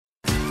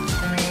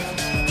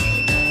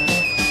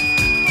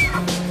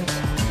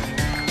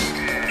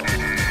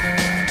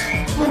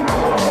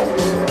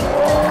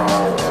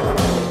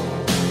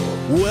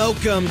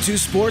Welcome to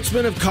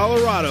Sportsman of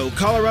Colorado,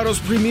 Colorado's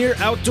premier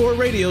outdoor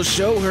radio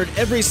show, heard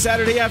every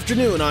Saturday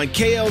afternoon on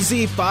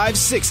KLZ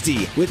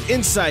 560, with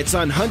insights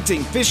on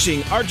hunting,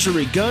 fishing,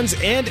 archery, guns,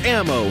 and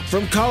ammo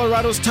from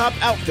Colorado's top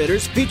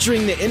outfitters,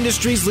 featuring the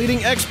industry's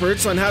leading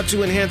experts on how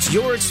to enhance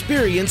your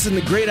experience in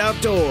the great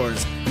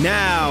outdoors.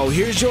 Now,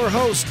 here's your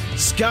host,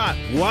 Scott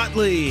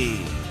Watley.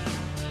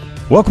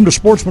 Welcome to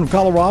Sportsman of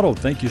Colorado.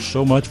 Thank you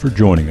so much for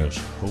joining us.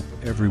 Hope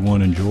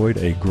everyone enjoyed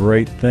a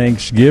great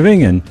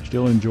Thanksgiving and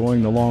still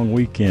enjoying the long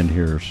weekend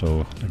here.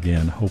 So,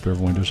 again, hope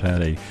everyone just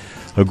had a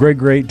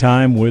great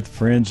time with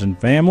friends and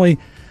family.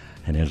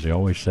 And as they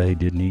always say,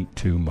 didn't eat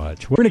too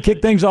much. We're going to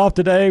kick things off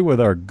today with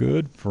our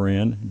good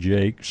friend,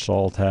 Jake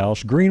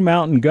Salthouse. Green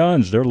Mountain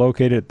Guns. They're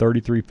located at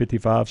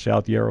 3355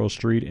 South Yarrow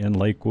Street in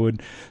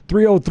Lakewood.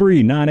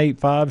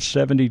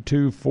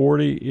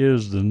 303-985-7240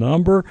 is the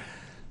number.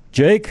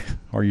 Jake,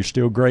 are you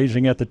still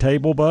grazing at the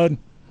table, bud?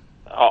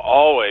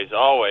 Always.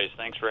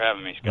 Thanks for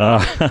having me,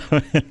 Scott.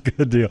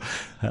 Good deal.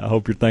 I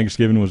hope your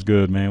Thanksgiving was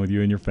good, man, with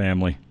you and your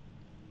family.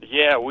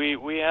 Yeah,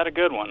 we had a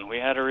good one. We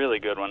had a really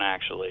good one,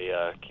 actually.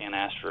 Can't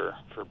ask for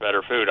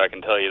better food, I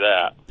can tell you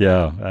that.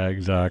 Yeah,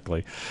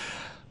 exactly.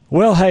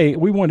 Well, hey,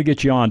 we wanted to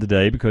get you on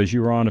today because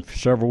you were on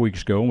several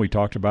weeks ago, and we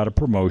talked about a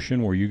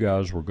promotion where you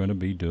guys were going to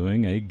be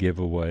doing a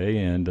giveaway,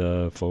 and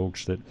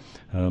folks that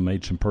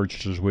made some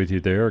purchases with you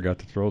there got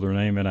to throw their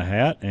name in a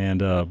hat,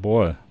 and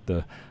boy,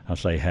 I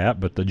say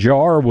hat, but the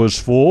jar was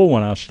full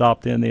when I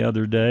stopped in the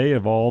other day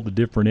of all the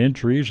different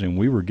entries, and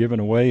we were giving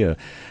away a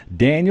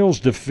Daniels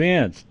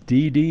Defense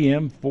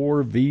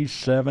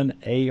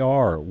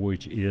DDM4V7AR,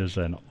 which is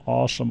an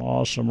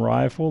awesome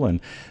rifle, and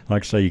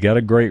like I say, you got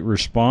a great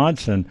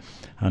response, and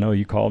I know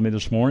you called me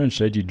this morning and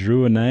said you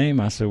drew a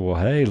name. I said, well,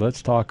 hey,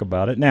 let's talk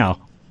about it.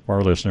 Now, for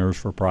our listeners,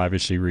 for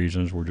privacy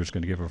reasons, we're just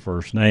going to give a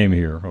first name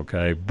here,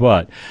 okay?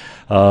 But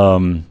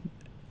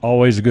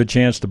always a good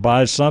chance to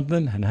buy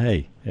something. And,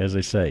 hey, as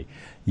they say,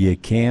 you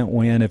can't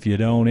win if you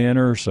don't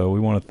enter. So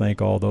we want to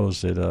thank all those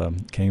that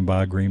came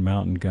by Green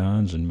Mountain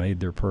Guns and made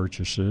their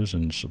purchases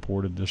and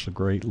supported this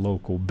great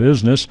local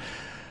business.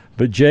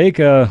 But, Jake,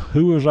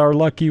 who was our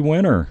lucky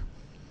winner?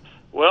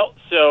 Well,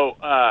 so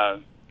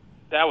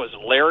that was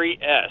Larry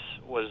S.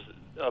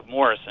 of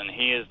Morrison.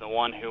 He is the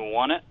one who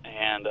won it,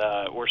 and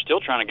we're still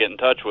trying to get in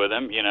touch with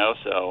him,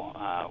 so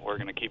we're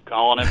going to keep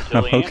calling him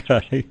until he answers.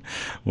 Okay.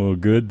 Well,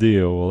 good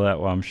deal.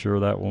 Well, I'm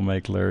sure that will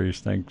make Larry's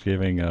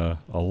Thanksgiving a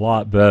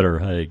lot better.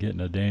 Hey, getting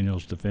a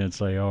Daniels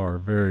Defense AR,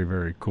 very,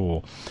 very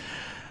cool.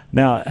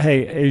 Now,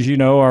 hey, as you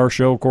know, our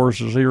show, of course,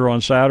 is here on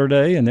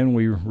Saturday, and then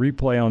we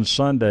replay on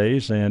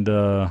Sundays, and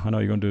I know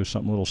you're going to do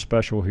something a little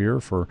special here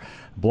for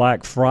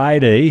Black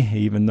Friday,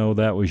 even though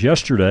that was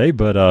yesterday,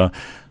 but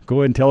go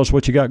ahead and tell us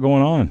what you got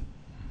going on.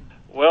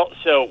 Well,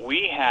 so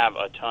we have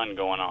a ton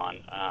going on.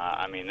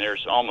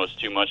 There's almost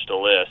too much to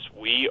list.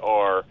 We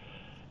are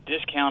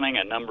discounting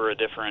a number of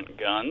different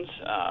guns.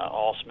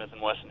 All Smith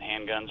 & Wesson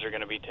handguns are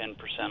going to be 10%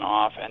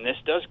 off, and this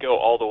does go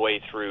all the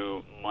way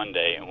through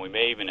Monday, and we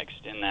may even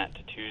extend that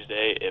to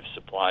Tuesday if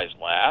supplies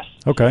last.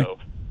 Okay. So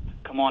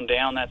come on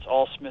down. That's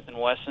all Smith &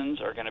 Wessons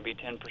are going to be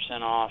 10%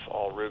 off.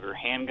 All Ruger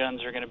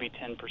handguns are going to be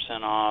 10%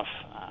 off.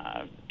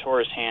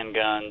 Taurus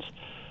handguns.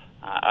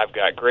 I've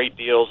got great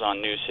deals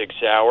on new Sig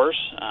Sauers.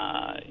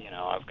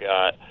 I've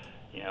got,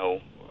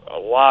 a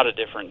lot of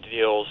different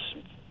deals.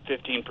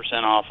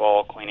 15% off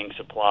all cleaning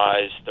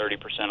supplies,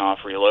 30%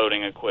 off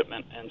reloading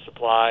equipment and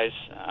supplies,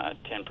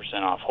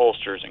 10% off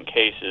holsters and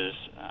cases,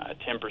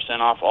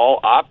 10% off all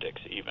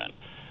optics even.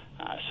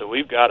 So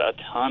we've got a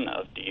ton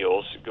of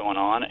deals going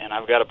on, and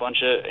I've got a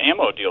bunch of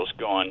ammo deals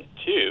going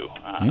too.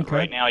 Okay.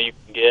 Right now you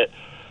can get,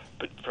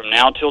 from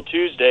now till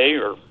Tuesday,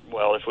 or,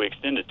 well, if we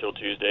extend it till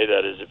Tuesday,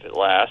 that is if it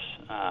lasts,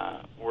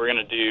 we're going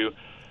to do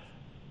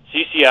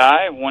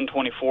CCI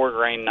 124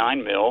 grain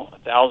 9 mil,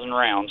 1,000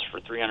 rounds for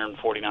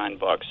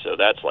 $349. So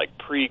that's like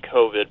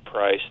pre-COVID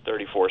price,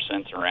 34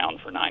 cents a round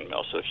for 9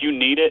 mil. So if you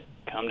need it,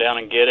 come down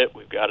and get it.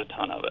 We've got a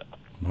ton of it.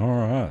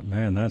 All right,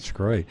 man, that's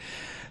great.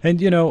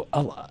 And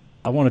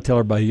I want to tell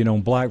everybody,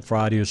 Black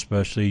Friday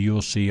especially,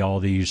 you'll see all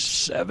these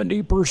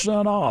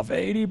 70% off,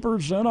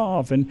 80%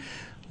 off, and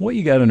what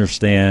you got to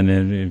understand,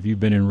 and if you've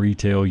been in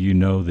retail, you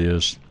know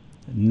this,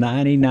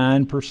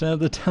 99% of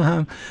the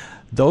time,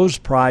 those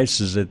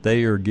prices that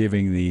they are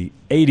giving the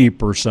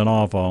 80%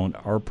 off on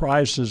are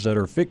prices that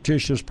are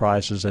fictitious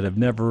prices that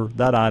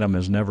item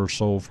has never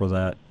sold for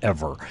that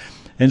ever.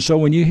 And so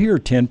when you hear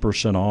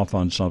 10% off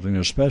on something,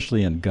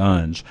 especially in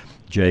guns,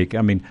 Jake,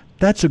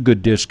 that's a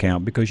good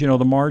discount because,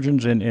 the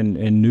margins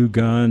in new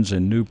guns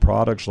and new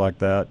products like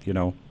that,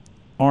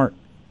 aren't,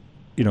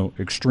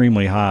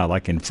 extremely high,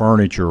 like in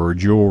furniture or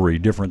jewelry,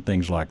 different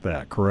things like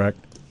that, correct?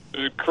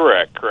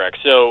 Correct.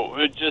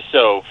 So just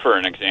so for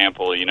an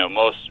example,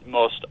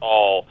 most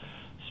all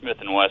Smith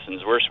 &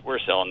 Wessons, we're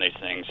selling these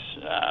things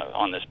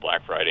on this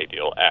Black Friday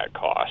deal at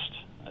cost,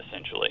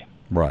 essentially.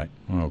 Right.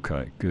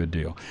 Okay. Good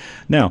deal.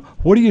 Now,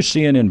 what are you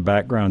seeing in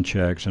background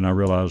checks? And I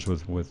realize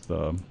with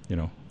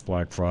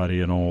Black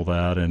Friday and all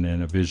that,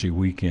 and a busy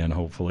weekend,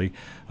 hopefully.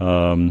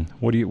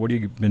 What have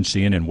you been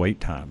seeing in wait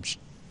times?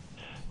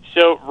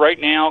 So right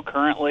now,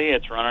 currently,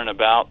 it's running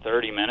about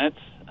 30 minutes.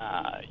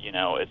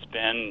 It's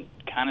been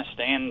kind of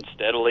staying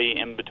steadily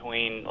in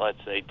between, let's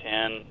say,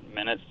 10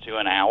 minutes to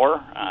an hour.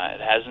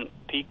 It hasn't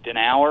peaked an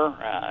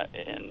hour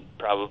in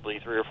probably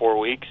 3 or 4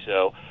 weeks.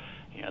 So,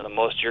 the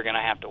most you're going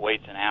to have to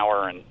wait is an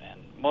hour, and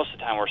most of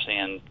the time we're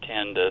seeing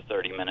 10 to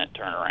 30-minute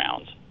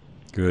turnarounds.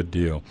 Good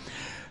deal.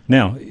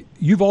 Now,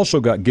 you've also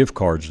got gift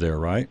cards there,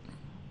 right?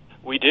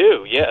 We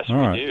do, yes, All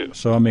right. we do.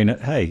 So, I mean,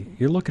 hey,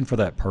 you're looking for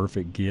that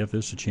perfect gift.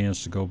 This is a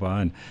chance to go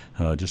by and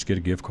just get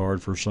a gift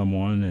card for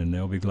someone, and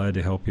they'll be glad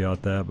to help you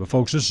out that. But,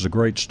 folks, this is a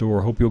great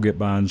store. Hope you'll get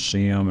by and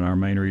see them. And our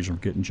main reason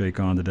for getting Jake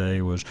on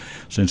today was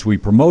since we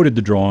promoted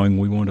the drawing,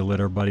 we wanted to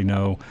let everybody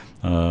know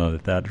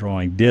that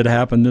drawing did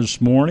happen this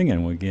morning.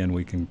 And, again,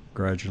 we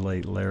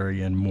congratulate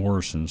Larry and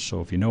Morrison.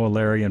 So if you know a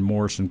Larry and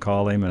Morrison,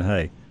 call him. And,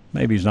 hey,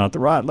 maybe he's not the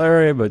right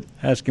Larry, but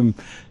ask him.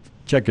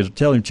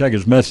 Tell him check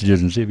his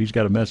messages and see if he's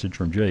got a message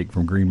from Jake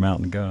from Green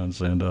Mountain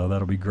Guns, and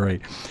that'll be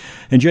great.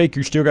 And Jake,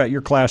 you still got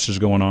your classes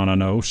going on, I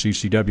know,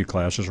 CCW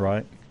classes,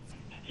 right?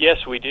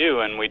 Yes, we do,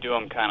 and we do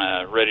them kind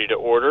of ready to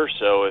order.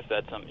 So if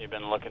that's something you've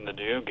been looking to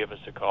do, give us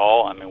a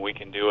call. I mean, we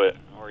can do it.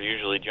 We're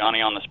usually Johnny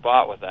on the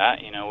spot with that.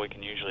 We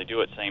can usually do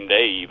it same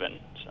day even.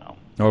 So.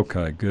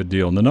 Okay, good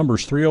deal. And the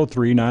number's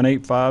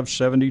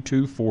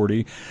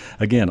 303-985-7240.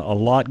 Again, a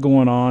lot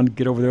going on.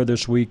 Get over there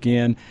this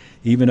weekend,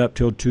 even up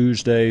till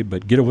Tuesday,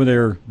 but get over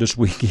there this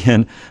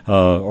weekend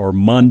or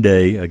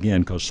Monday,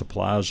 again, because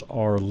supplies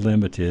are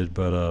limited,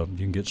 but you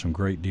can get some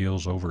great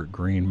deals over at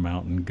Green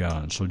Mountain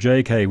Guns. So,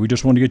 Jake, hey, we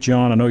just wanted to get you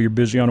on. I know you're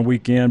busy on a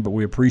weekend, but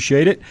we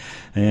appreciate it.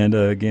 And,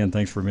 again,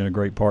 thanks for being a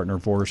great partner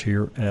for us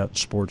here at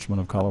Sportsman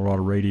of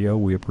Colorado Radio.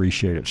 We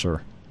appreciate it,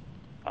 sir.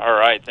 All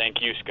right.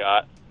 Thank you,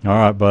 Scott. All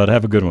right, bud.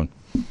 Have a good one.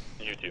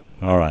 You too.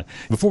 All right.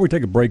 Before we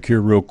take a break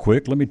here real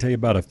quick, let me tell you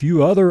about a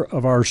few other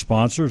of our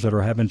sponsors that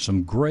are having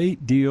some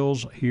great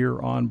deals here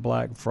on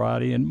Black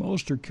Friday, and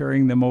most are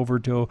carrying them over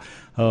till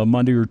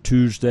Monday or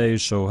Tuesday.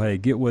 So, hey,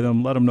 get with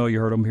them. Let them know you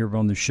heard them here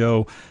on the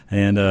show,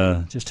 and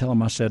just tell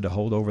them I said to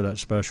hold over that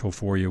special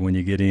for you when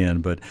you get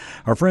in. But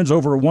our friends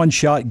over at One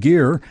Shot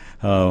Gear,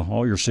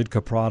 all your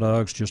Sitka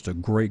products, just a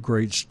great,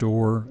 great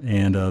store,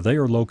 and they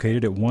are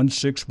located at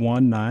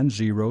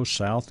 16190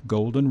 South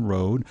Golden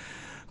Road.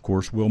 Of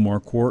course,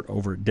 Wilmar Court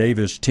over at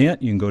Davis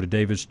Tent. You can go to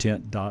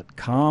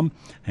davistent.com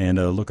and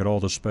look at all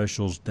the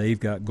specials they've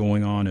got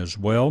going on as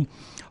well.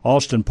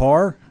 Austin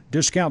Parr,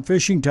 Discount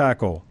Fishing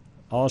Tackle.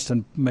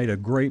 Austin made a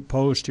great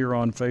post here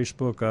on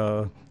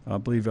Facebook, I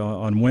believe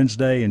on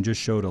Wednesday, and just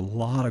showed a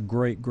lot of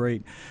great,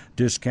 great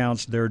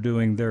discounts they're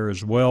doing there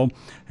as well.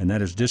 And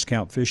that is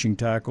Discount Fishing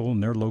Tackle,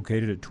 and they're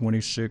located at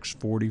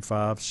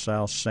 2645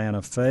 South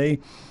Santa Fe.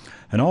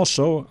 And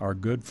also our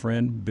good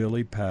friend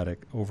Billy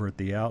Paddock over at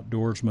the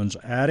Outdoorsman's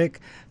Attic.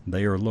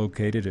 They are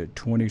located at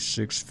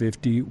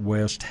 2650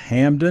 West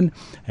Hamden.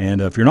 And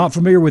if you're not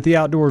familiar with the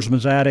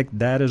Outdoorsman's Attic,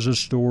 that is a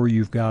store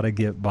you've got to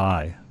get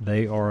by.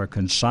 They are a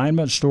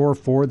consignment store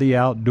for the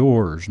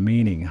outdoors,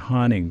 meaning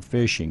hunting,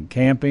 fishing,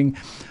 camping,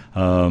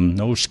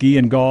 no ski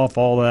and golf,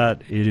 all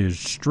that. It is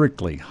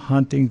strictly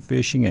hunting,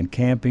 fishing, and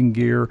camping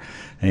gear.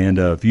 And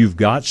if you've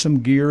got some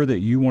gear that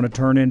you want to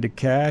turn into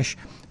cash,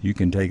 you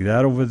can take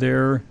that over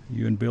there.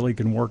 You and Billy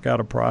can work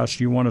out a price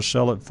you want to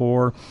sell it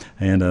for,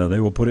 and they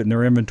will put it in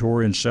their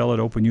inventory and sell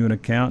it, open you an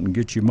account, and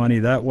get you money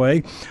that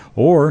way.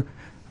 Or,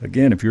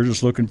 again, if you're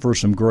just looking for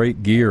some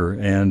great gear,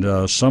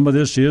 and some of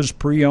this is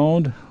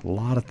pre-owned. A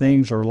lot of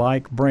things are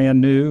like brand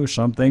new.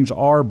 Some things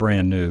are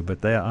brand new,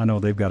 but I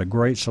know they've got a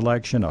great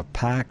selection of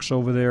packs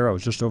over there. I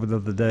was just over there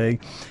the other day.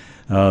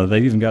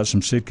 They've even got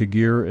some Sitka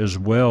gear as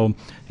well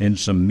in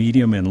some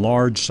medium and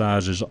large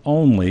sizes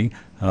only.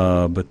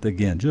 But,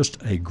 again,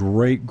 just a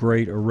great,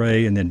 great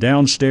array. And then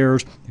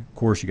downstairs, of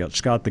course, you got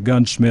Scott the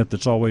Gunsmith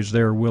that's always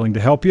there willing to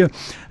help you,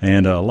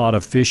 and a lot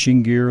of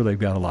fishing gear. They've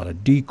got a lot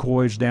of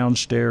decoys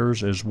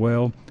downstairs as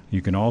well.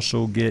 You can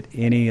also get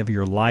any of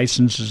your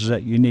licenses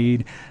that you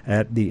need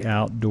at the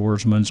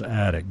Outdoorsman's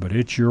Attic. But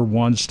it's your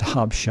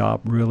one-stop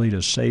shop, really,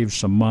 to save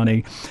some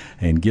money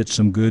and get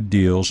some good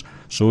deals.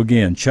 So,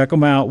 again, check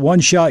them out. One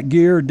Shot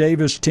Gear,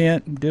 Davis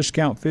Tent,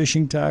 Discount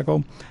Fishing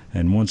Tackle,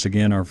 and once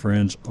again, our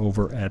friends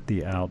over at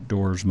the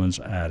Outdoorsman's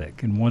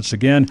Attic. And once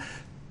again,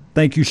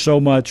 thank you so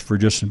much for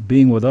just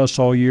being with us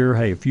all year.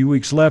 Hey, a few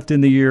weeks left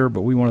in the year,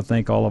 but we want to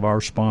thank all of our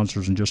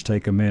sponsors and just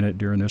take a minute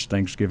during this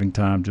Thanksgiving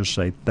time. Just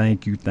say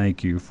thank you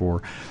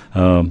for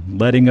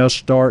letting us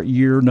start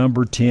year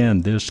number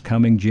 10 this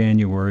coming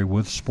January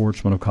with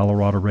Sportsman of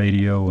Colorado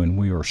Radio, and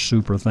we are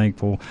super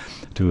thankful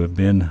to have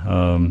been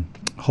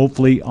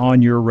hopefully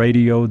on your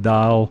radio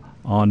dial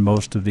on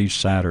most of these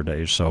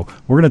Saturdays. So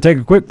we're going to take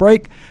a quick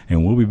break,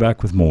 and we'll be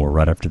back with more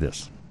right after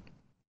this.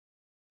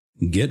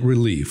 Get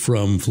relief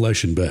from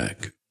Flesh and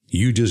Beck.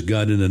 You just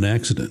got in an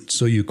accident,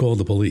 so you call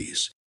the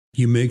police.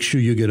 You make sure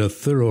you get a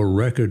thorough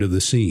record of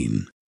the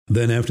scene.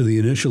 Then after the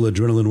initial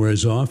adrenaline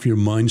wears off, your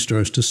mind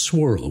starts to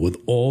swirl with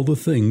all the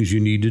things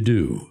you need to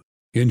do.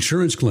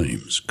 Insurance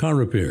claims, car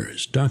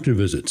repairs, doctor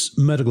visits,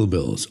 medical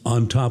bills,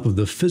 on top of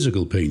the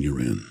physical pain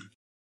you're in.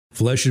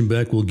 Flesh and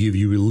Beck will give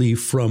you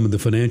relief from the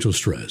financial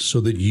stress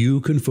so that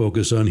you can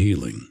focus on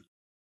healing.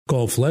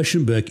 Call Flesh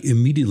and Beck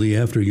immediately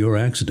after your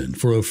accident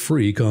for a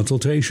free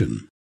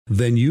consultation.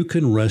 Then you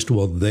can rest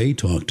while they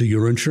talk to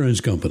your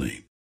insurance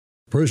company.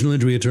 Personal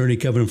injury attorney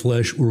Kevin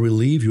Flesh will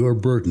relieve your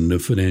burden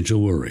of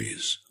financial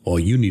worries. All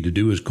you need to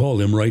do is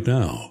call him right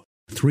now.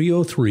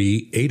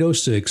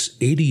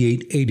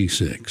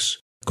 303-806-8886.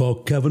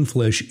 Call Kevin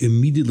Flesh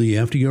immediately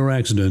after your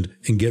accident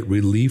and get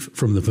relief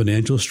from the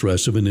financial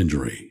stress of an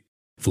injury.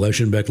 Flesh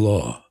and Beck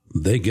Law.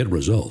 They get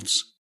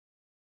results.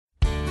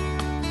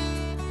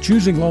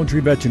 Choosing Lone Tree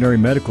Veterinary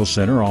Medical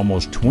Center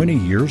almost 20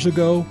 years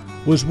ago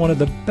was one of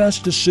the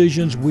best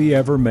decisions we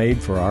ever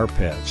made for our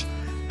pets.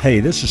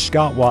 Hey, this is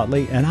Scott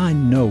Watley, and I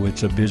know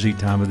it's a busy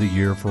time of the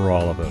year for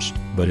all of us,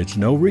 but it's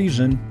no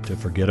reason to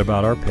forget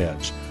about our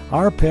pets.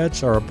 Our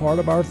pets are a part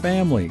of our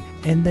family,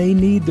 and they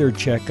need their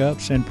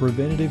checkups and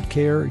preventative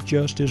care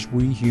just as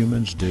we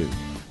humans do.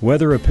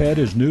 Whether a pet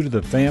is new to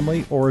the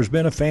family or has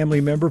been a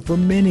family member for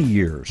many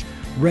years,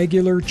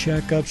 regular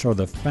checkups are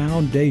the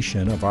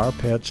foundation of our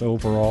pet's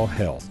overall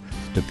health.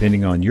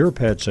 Depending on your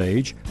pet's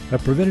age, a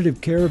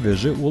preventative care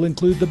visit will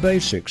include the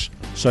basics,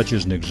 such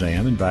as an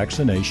exam and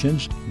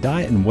vaccinations,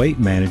 diet and weight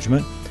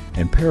management,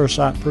 and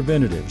parasite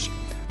preventatives.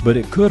 But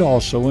it could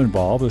also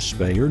involve a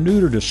spay or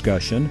neuter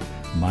discussion,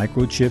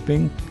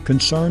 microchipping,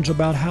 concerns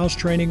about house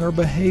training or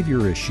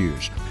behavior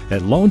issues.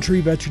 At Lone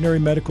Tree Veterinary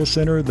Medical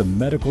Center, the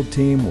medical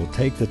team will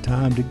take the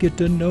time to get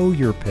to know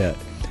your pet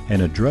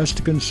and address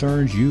the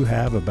concerns you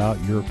have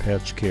about your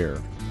pet's care.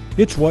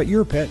 It's what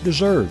your pet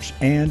deserves,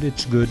 and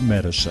it's good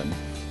medicine.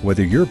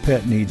 Whether your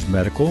pet needs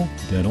medical,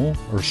 dental,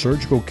 or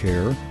surgical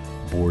care,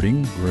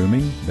 boarding,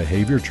 grooming,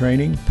 behavior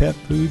training, pet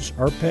foods,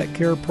 or pet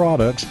care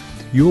products,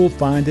 you'll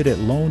find it at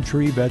Lone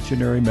Tree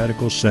Veterinary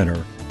Medical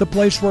Center, the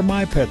place where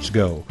my pets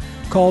go.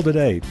 Call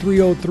today,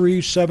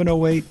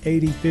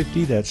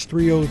 303-708-8050. That's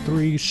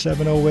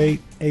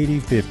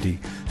 303-708-8050.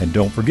 And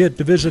don't forget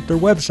to visit their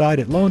website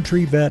at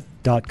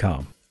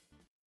LoneTreeVet.com.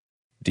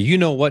 Do you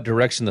know what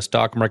direction the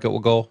stock market will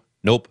go?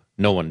 Nope,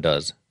 no one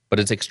does. But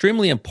it's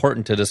extremely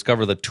important to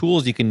discover the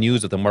tools you can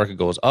use if the market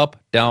goes up,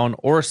 down,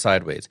 or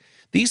sideways.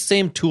 These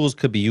same tools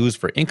could be used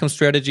for income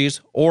strategies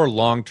or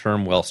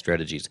long-term wealth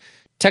strategies.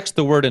 Text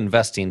the word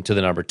investing to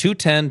the number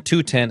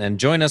 210-210 and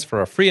join us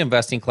for a free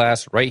investing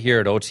class right here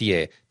at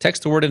OTA.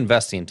 Text the word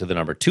investing to the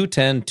number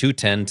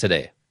 210-210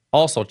 today.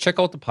 Also, check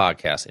out the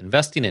podcast,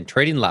 Investing and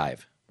Trading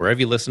Live, wherever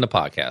you listen to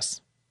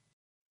podcasts.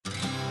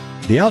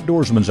 The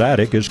Outdoorsman's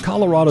Attic is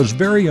Colorado's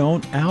very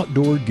own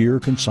outdoor gear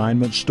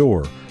consignment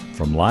store.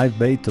 From live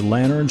bait to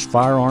lanterns,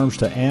 firearms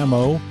to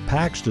ammo,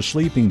 packs to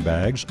sleeping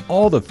bags,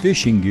 all the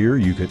fishing gear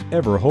you could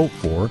ever hope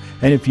for.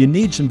 And if you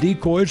need some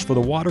decoys for the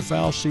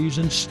waterfowl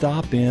season,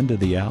 stop into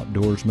the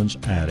Outdoorsman's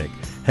Attic.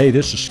 Hey,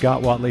 this is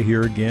Scott Watley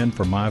here again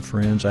for my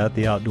friends at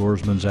the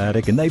Outdoorsman's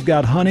Attic, and they've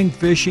got hunting,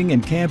 fishing,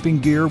 and camping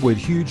gear with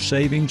huge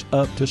savings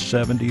up to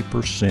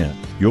 70%.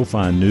 You'll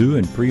find new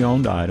and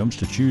pre-owned items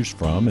to choose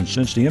from, and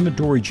since the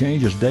inventory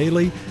changes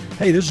daily,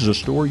 hey, this is a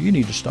store you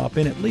need to stop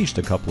in at least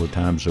a couple of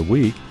times a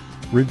week.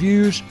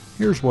 Reviews,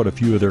 here's what a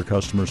few of their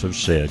customers have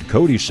said.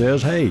 Cody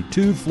says, hey,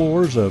 2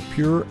 floors of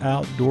pure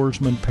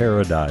outdoorsman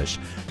paradise.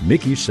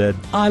 Mickey said,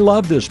 I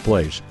love this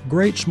place.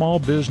 Great small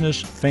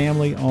business,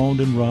 family owned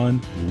and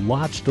run,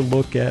 lots to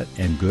look at,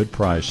 and good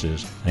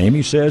prices.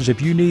 Amy says, if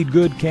you need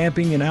good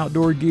camping and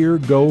outdoor gear,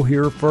 go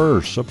here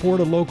first. Support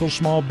a local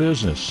small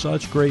business.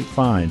 Such great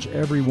finds.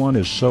 Everyone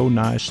is so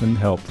nice and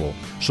helpful.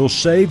 So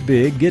save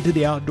big. Get to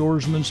the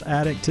Outdoorsman's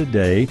Attic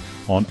today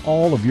on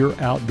all of your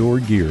outdoor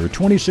gear.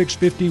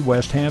 2650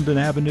 West Hampden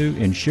Avenue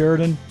in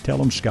Sheridan. Tell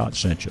them Scott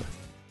sent you.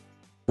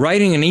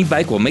 Riding an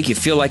e-bike will make you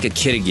feel like a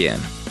kid again.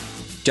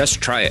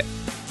 Just try it.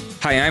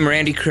 Hi, I'm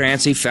Randy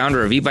Crancy,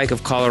 founder of E-Bike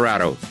of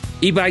Colorado.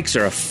 E-bikes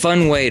are a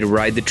fun way to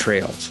ride the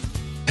trails.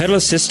 Pedal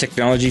assist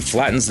technology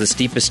flattens the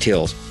steepest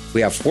hills.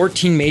 We have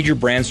 14 major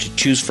brands to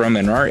choose from,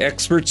 and our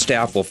expert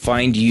staff will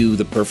find you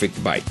the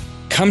perfect bike.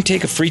 Come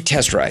take a free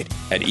test ride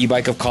at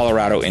E-Bike of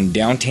Colorado in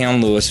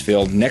downtown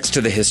Louisville next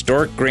to the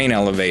historic grain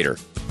elevator.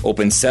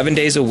 Open 7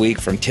 days a week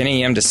from 10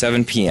 a.m. to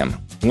 7 p.m.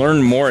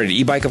 Learn more at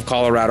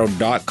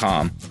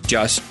ebikeofcolorado.com.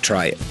 Just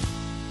try it.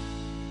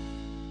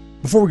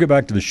 Before we get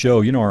back to the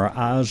show, you know, our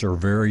eyes are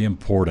very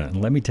important.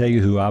 And let me tell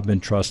you who I've been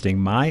trusting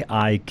my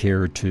eye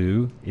care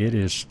to. It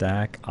is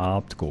Stack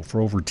Optical.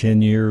 For over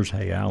 10 years,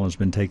 hey, Alan's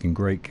been taking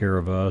great care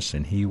of us,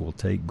 and he will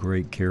take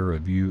great care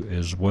of you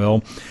as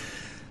well.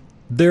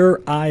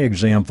 Their eye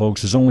exam,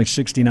 folks, is only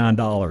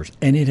 $69,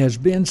 and it has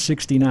been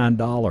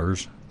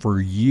 $69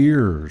 for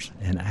years.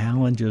 And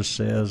Alan just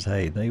says,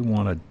 hey, they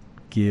want to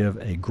give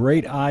a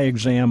great eye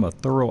exam, a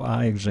thorough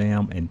eye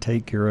exam, and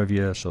take care of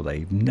you, so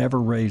they've never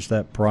raised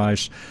that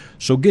price.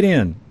 So get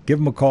in. Give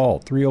them a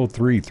call,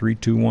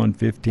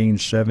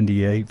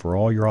 303-321-1578 for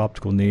all your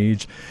optical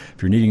needs.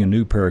 If you're needing a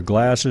new pair of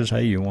glasses,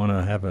 hey, you want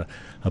to have a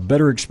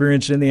better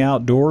experience in the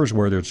outdoors,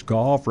 whether it's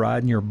golf,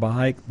 riding your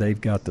bike, they've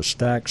got the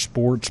Stack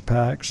Sports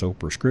Pack, so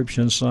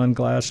prescription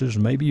sunglasses.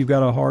 Maybe you've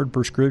got a hard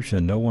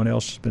prescription no one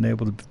else has been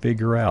able to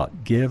figure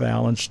out. Give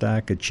Alan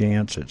Stack a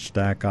chance at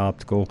Stack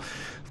Optical.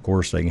 Of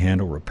course, they can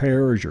handle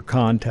repairs, your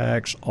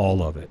contacts,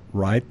 all of it,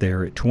 right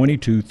there at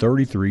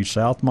 2233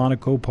 South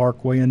Monaco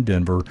Parkway in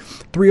Denver.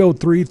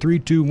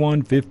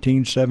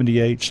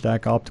 303-321-1578.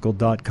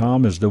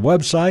 StackOptical.com is the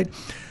website.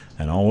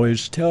 And I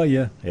always tell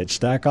you, at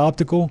Stack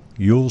Optical,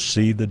 you'll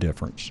see the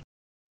difference.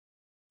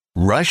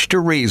 Rush to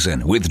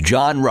Reason with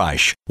John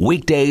Rush.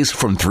 Weekdays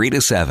from 3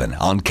 to 7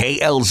 on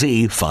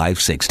KLZ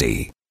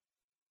 560.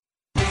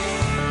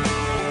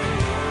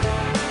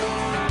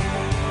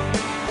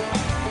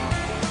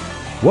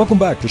 Welcome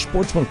back to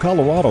Sportsman of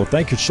Colorado.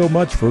 Thank you so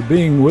much for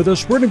being with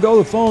us. We're going to go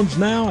to the phones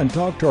now and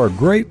talk to our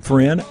great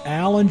friend,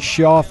 Alan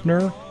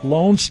Schaffner,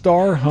 Lone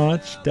Star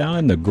Hunts down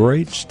in the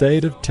great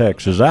state of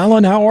Texas.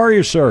 Alan, how are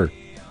you, sir?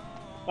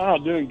 Oh,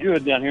 doing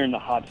good down here in the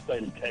hot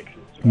state of Texas.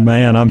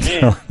 Man, I'm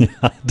telling you,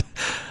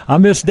 I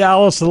miss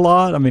Dallas a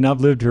lot. I mean, I've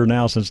lived here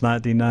now since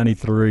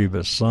 1993,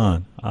 but,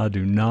 son, I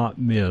do not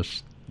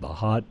miss the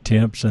hot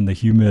temps and the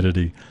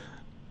humidity.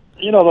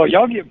 You know, though,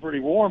 y'all get pretty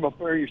warm up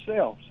there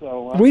yourself.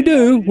 So we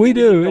do.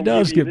 It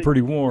does get pretty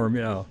warm,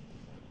 yeah.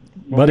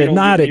 But at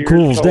night it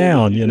cools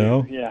down, you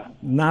know. Yeah.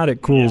 Night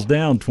it cools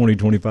down 20,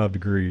 25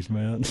 degrees,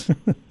 man.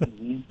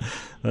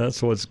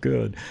 That's what's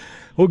good.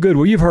 Well, good.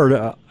 Well, you've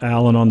heard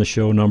Alan on the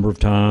show a number of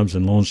times,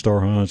 and Lone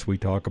Star Hunts. We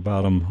talk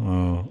about them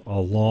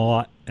a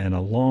lot, and a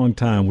long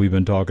time we've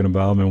been talking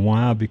about them. And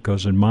why?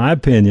 Because, in my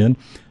opinion,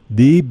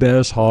 the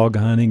best hog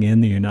hunting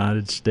in the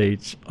United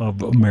States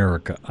of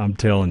America. I'm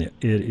telling you,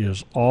 it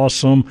is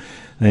awesome.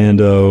 And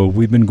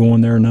we've been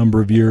going there a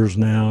number of years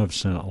now. I've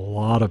sent a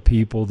lot of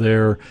people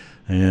there.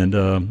 And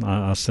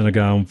I sent a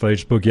guy on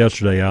Facebook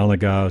yesterday, Alan, the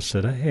guy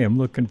said, hey, I'm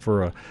looking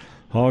for a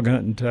hog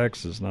hunt in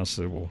Texas. And I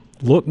said, well,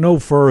 look no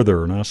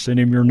further. And I sent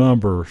him your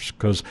numbers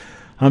because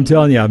I'm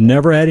telling you, I've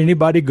never had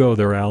anybody go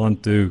there, Alan,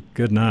 through,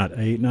 good night,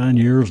 8-9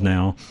 years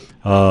now,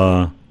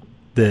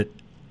 that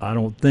I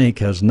don't think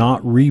has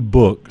not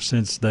rebooked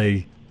since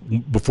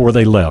before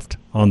they left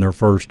on their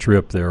first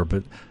trip there.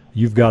 But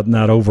you've gotten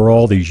that over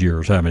all these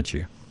years, haven't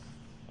you?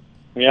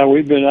 Yeah,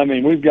 we've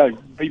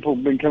got people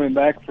been coming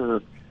back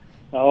for,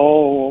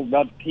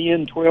 about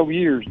 10, 12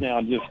 years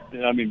now.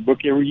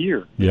 Book every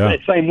year. Yeah. That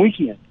same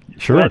weekend.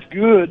 Sure. So that's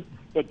good,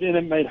 but then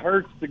it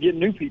hurts to get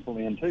new people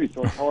in, too.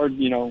 So it's hard,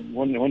 when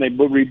they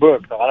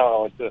rebook. So I don't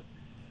know.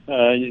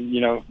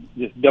 It's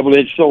just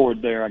double-edged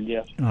sword there, I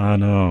guess. I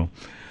know.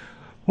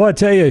 Well, I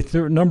tell you,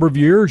 through a number of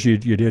years, you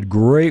did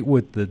great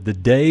with the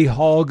day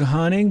hog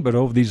hunting, but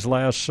over these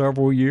last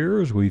several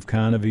years, we've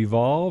kind of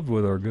evolved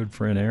with our good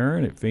friend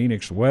Aaron at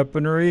Phoenix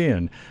Weaponry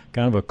and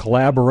kind of a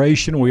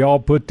collaboration we all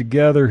put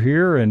together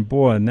here. And,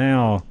 boy,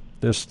 now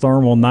this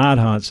thermal night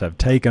hunts have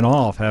taken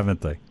off, haven't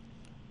they?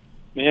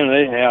 Man,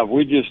 they have.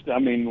 We've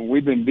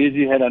been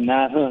busy. Had a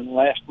night hunt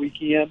last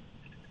weekend.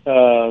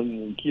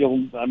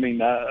 Killed,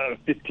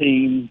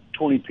 15,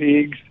 20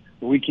 pigs.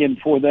 The weekend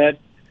before that,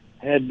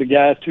 had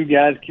two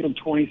guys killed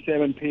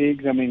 27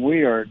 pigs. I mean,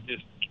 we are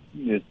just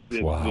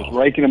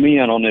raking them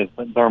in on this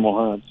thermal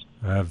hunts.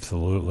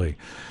 Absolutely.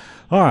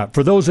 All right,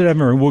 for those that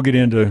haven't heard, we'll get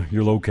into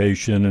your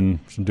location and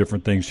some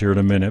different things here in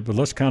a minute, but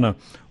let's kind of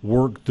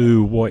work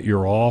through what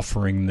you're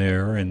offering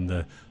there and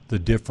the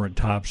different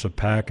types of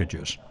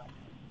packages.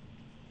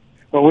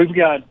 Well, we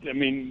got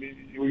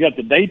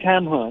the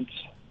daytime hunts,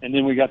 and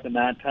then we got the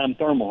nighttime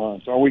thermal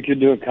hunts, or we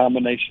could do a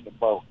combination of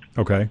both.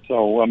 Okay.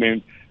 So,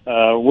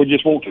 we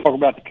just won't talk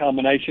about the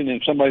combination,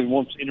 and if somebody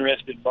wants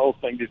interested in both,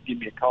 they can just give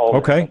me a call.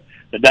 Okay.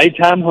 The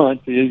daytime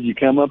hunt is you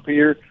come up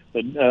here.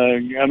 We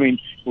do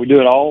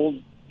it all.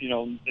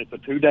 It's a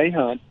 2-day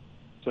hunt,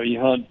 so you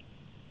hunt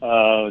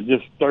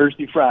just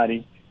Thursday,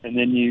 Friday, and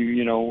then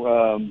you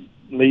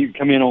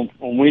come in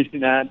on Wednesday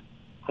night,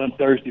 hunt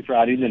Thursday,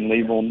 Friday, then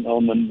leave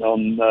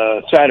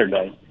on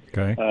Saturday.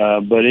 Okay.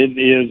 But it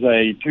is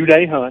a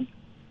 2-day hunt.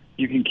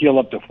 You can kill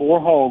up to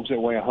 4 hogs that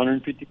weigh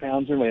 150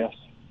 pounds or less,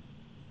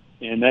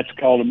 and that's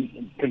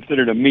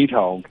considered a meat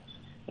hog.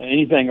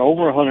 Anything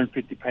over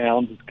 150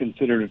 pounds is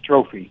considered a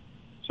trophy.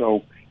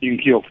 So you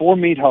can kill 4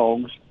 meat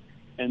hogs,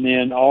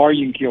 or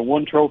you can kill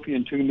 1 trophy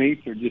and 2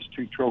 meats, or just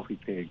 2 trophy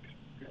pigs.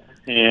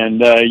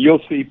 And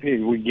you'll see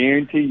pigs. We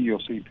guarantee you'll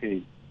see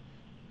pigs.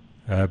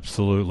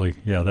 Absolutely.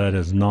 Yeah, that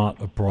is not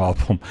a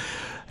problem.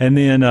 And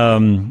then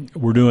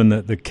we're doing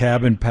the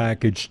cabin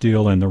package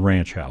still in the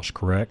ranch house,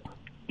 correct?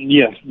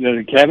 Yes,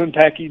 the cabin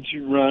package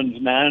runs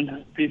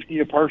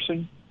 $950 a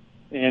person,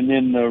 and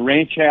then the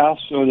ranch house.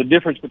 So the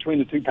difference between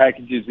the two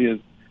packages is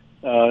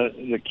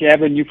the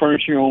cabin, you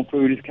furnish your own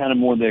food, is kind of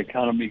more the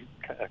economy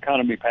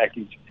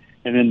package,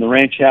 and then the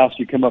ranch house,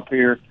 you come up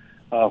here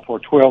for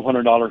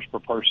 $1,200 per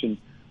person.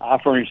 I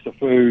furnish the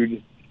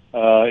food.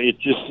 It's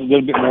just a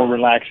little bit more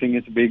relaxing.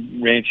 It's a big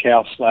ranch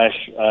house /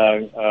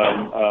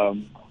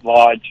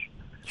 lodge.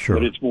 Sure.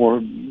 But it's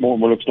more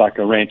looks like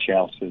a ranch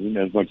house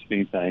as much as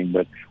anything.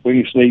 But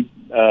we can sleep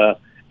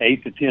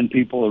 8 to 10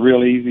 people are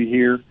real easy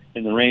here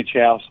in the ranch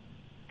house,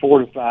 4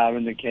 to 5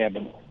 in the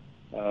cabin.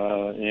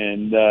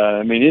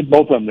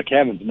 Both of them, the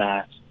cabin's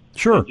nice.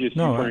 Sure. You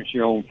furnish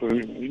your own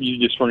food. You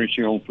just furnish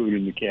your own food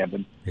in the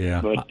cabin.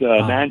 Yeah. But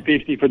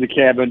 $950 for the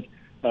cabin,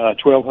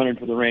 $1,200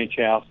 for the ranch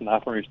house, and I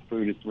furnish the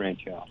food at the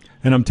ranch house.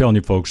 And I'm telling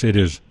you, folks, it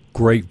is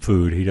great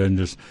food. He doesn't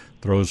just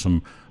throw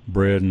some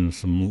bread and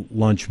some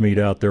lunch meat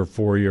out there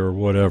for you or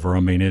whatever. I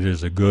mean, it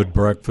is a good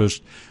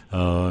breakfast,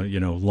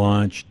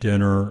 lunch,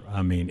 dinner.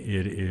 I mean,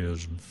 it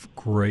is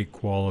great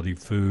quality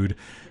food.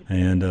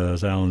 And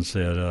as Alan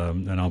said,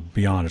 and I'll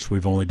be honest,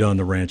 we've only done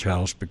the ranch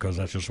house because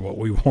that's just what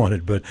we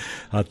wanted. But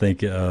I think,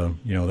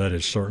 that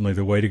is certainly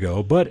the way to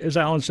go. But as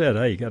Alan said,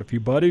 hey, you got a few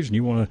buddies and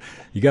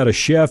you got a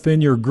chef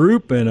in your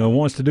group and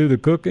wants to do the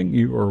cooking,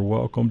 you are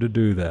welcome to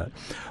do that.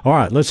 All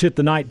right, let's hit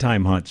the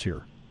nighttime hunts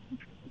here.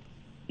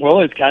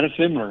 Well, it's kind of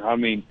similar. I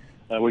mean,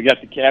 we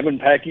got the cabin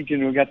package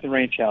and we got the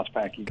ranch house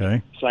package.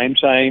 Okay. Same.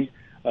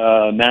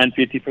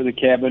 $950 for the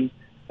cabin,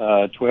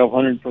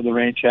 $1,200 for the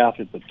ranch house.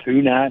 It's a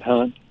 2-night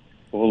hunt.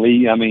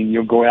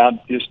 You'll go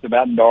out just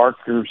about dark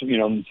or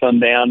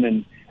sundown,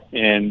 and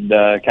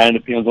kind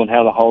of depends on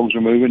how the hogs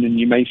are moving. And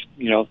you may,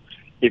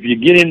 if you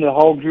get into the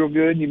hogs real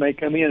good, you may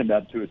come in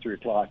about 2 or 3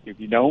 o'clock. If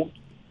you don't,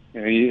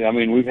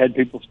 we've had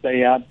people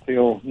stay out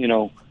till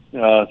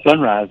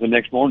sunrise the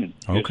next morning.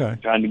 Okay.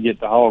 Trying to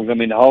get the hogs. I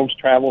mean, the hogs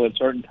travel at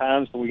certain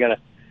times, so we got to,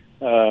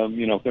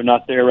 if they're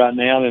not there right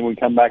now, then we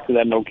come back to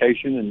that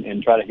location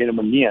and try to hit them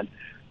again.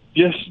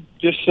 Just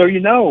so you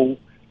know,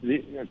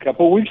 a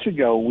couple of weeks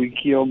ago, we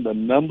killed the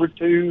number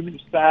 2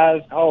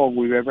 sized hog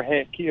we've ever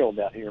had killed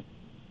out here.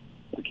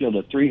 We killed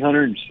a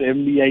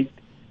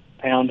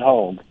 378-pound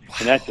hog,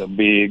 and that's a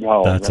big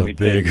hog. That's a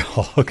big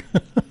hog.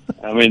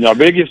 I mean, our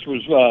biggest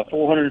was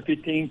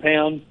 415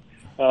 pounds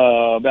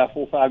about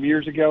 4 or 5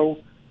 years ago,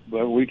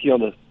 but we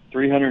killed a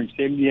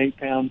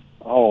 378-pound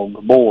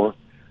hog, boar,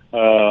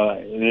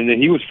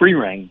 and he was free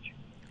range.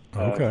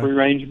 Okay. Free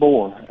range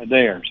boar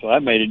there, so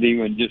that made it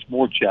even just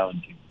more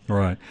challenging.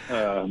 Right.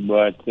 Now,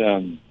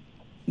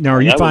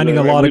 are you finding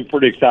we're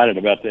pretty excited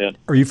about that.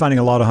 Are you finding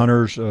a lot of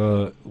hunters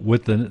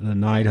with the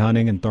night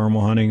hunting and thermal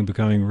hunting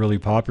becoming really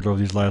popular over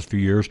these last few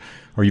years?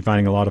 Are you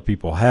finding a lot of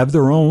people have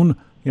their own,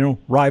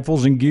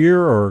 rifles and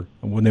gear, or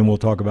then we'll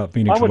talk about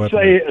Phoenix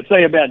weaponry? I would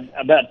say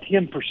about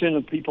 10%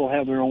 of people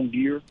have their own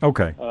gear.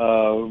 Okay.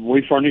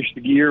 We furnish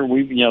the gear.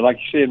 Like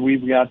you said,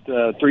 we've got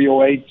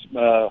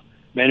 308s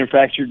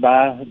manufactured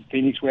by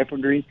Phoenix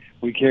Weaponry.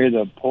 We carry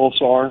the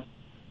Pulsar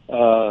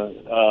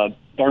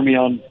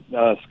Thermion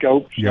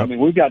scopes. Yep. I mean,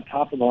 we've got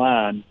top of the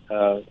line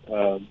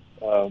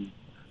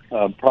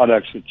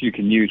products that you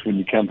can use when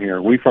you come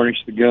here. We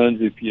furnish the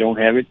guns if you don't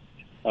have it,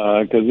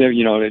 because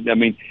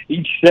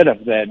each set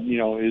of that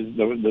is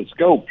the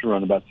scopes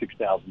run about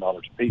 $6,000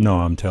 a piece. No,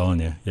 I'm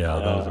telling you,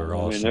 those are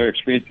awesome. I mean, they're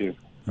expensive,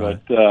 right.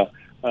 but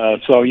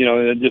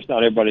just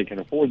not everybody can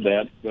afford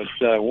that. But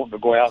wanting to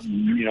go out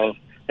and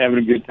having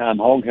a good time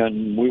hog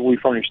hunting, we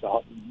furnish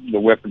the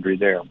weaponry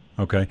there.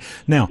 Okay.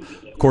 Now,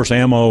 of course,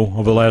 ammo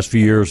over the last few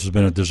years has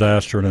been a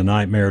disaster and a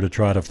nightmare to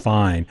try to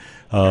find,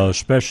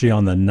 especially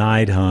on the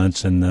night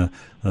hunts and the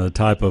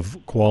type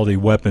of quality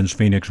weapons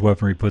Phoenix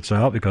Weaponry puts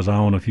out, because I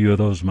own a few of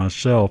those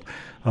myself.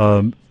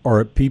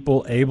 Are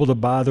people able to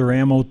buy their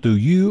ammo through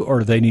you, or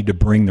do they need to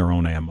bring their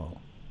own ammo?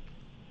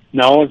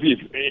 No, if you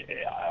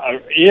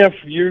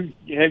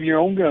have your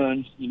own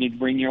guns, you need to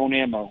bring your own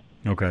ammo.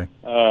 Okay.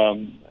 Or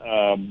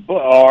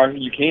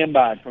you can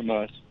buy it from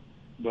us,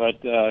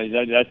 but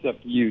that's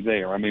up to you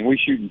there. I mean, we're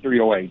shooting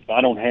 308s.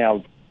 I don't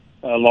have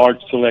a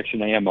large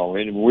selection of ammo.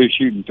 We're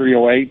shooting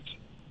 308s,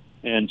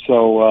 and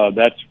so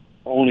that's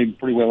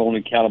pretty well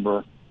only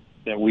caliber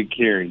that we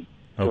carry.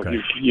 Okay. So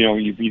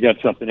if you got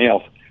something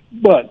else.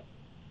 But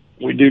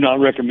we do not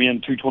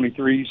recommend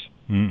 223s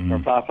or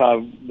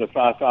 5.5, the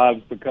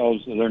 5.5s,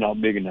 because they're not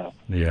big enough.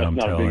 Yeah, I'm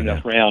not a telling big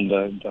enough you. round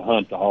to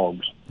hunt the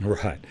hogs.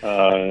 Right.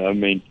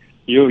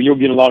 You'll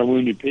get a lot of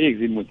wounded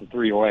pigs even with the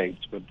 308s,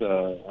 but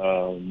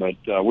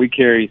we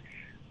carry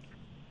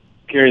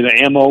the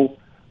ammo.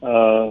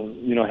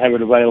 Have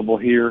it available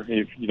here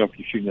if you're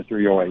shooting a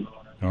 308.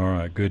 All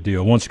right, good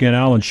deal. Once again,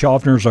 Alan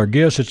Schaffner is our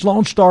guest. It's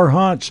Lone Star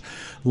Hunts,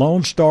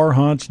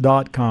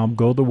 LoneStarHunts.com.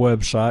 Go to the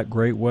website.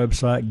 Great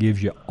website.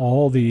 Gives you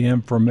all the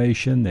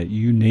information that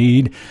you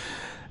need.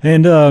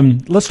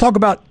 And let's talk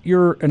about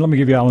and let me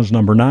give you Alan's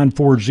number,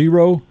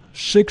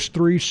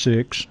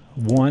 940-636-1990.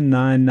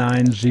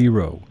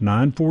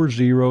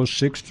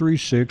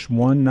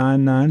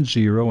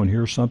 940-636-1990. And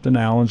here's something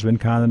Alan's been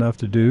kind enough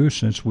to do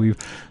since we've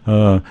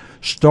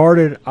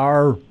started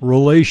our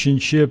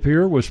relationship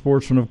here with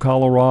Sportsman of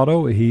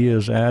Colorado. He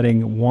is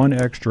adding one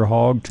extra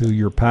hog to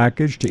your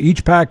package, to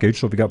each package.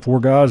 So if you got 4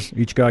 guys,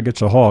 each guy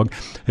gets a hog.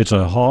 It's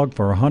a hog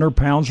for 100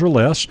 pounds or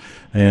less,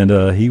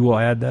 and he will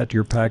add that to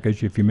your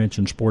package if you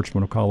mention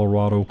Sportsman of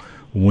Colorado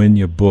when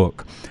you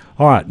book.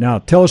 All right, now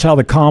tell us how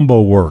the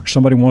combo works.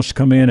 Somebody wants to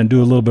come in and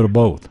do a little bit of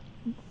both.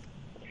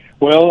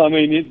 Well, I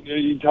mean,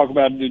 you talk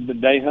about the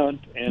day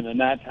hunt and the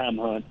nighttime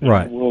hunt.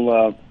 Right.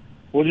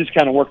 We'll just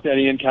kind of work that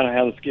in, kind of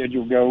how the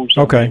schedule goes.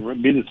 Okay. It'll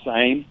be the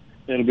same.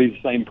 It'll be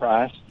the same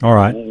price. All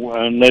right.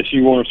 Unless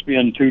you want to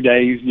spend 2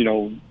 days,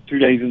 2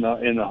 days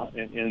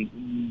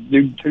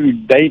do 2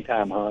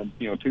 daytime hunt,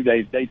 2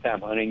 days daytime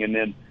hunting, and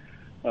then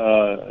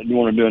you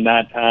want to do a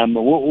nighttime,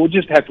 but we'll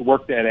just have to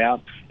work that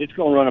out. It's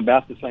going to run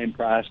about the same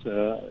price,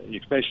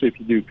 especially if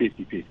you do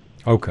 50-50.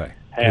 Okay.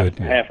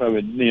 Half of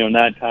it,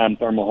 nighttime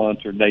thermal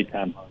hunts or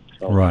daytime hunts.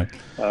 So, right.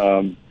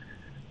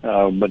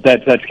 But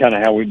that's kind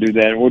of how we do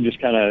that. We'll just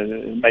kind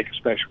of make a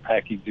special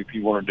package if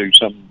you want to do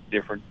something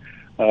different.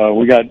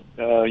 We got,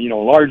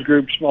 large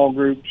groups, small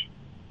groups.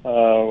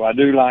 I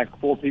do like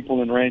 4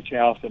 people in the ranch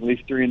house, at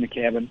least 3 in the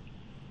cabin.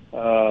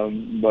 We've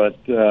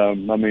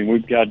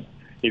got,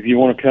 if you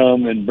want to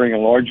come and bring a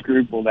large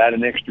group, we'll add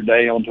an extra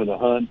day onto the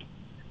hunt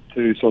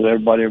so that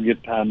everybody will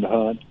get time to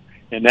hunt.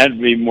 And that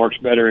even works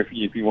better if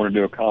you want to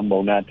do a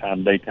combo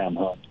nighttime, daytime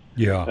hunt.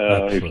 Yeah.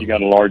 If you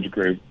got a large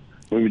group.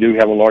 We do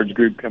have a large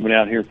group coming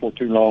out here for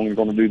too long. We're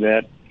going to do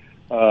that.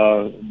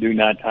 Do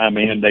nighttime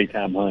and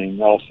daytime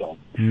hunting also.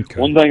 Okay.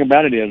 One thing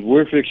about it is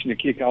we're fixing to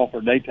kick off our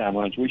daytime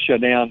hunts. We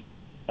shut down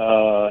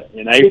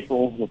in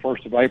April, the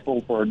 1st of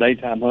April, for our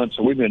daytime hunt.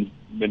 So we've been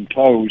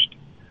closed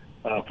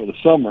for the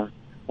summer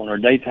on our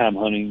daytime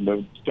hunting. But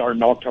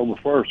starting October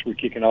 1st, we're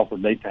kicking off our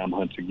daytime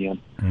hunts again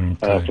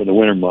for the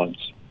winter months.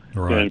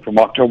 Right. And from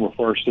October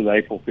 1st to the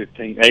April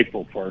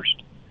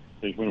 1st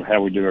is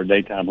how we do our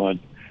daytime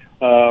hunt.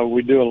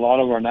 We do a lot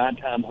of our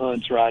nighttime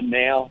hunts right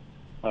now.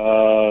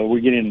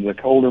 We get into the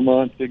colder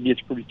months. It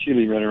gets pretty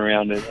chilly running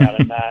around out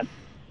at night.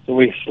 So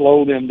we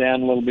slow them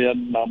down a little bit,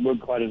 not book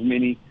quite as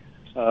many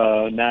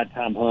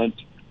nighttime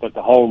hunts, but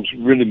the hogs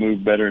really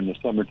move better in the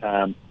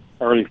summertime,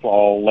 early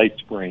fall, late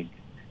spring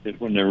is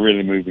when they're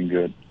really moving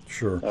good.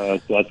 Sure.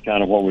 So that's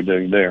kind of what we're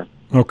doing there.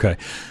 Okay.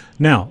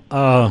 Now,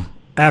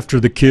 after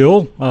the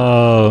kill,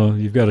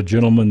 you've got a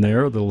gentleman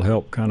there that'll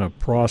help kind of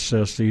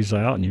process these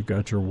out, and you've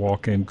got your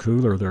walk-in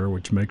cooler there,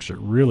 which makes it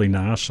really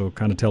nice. So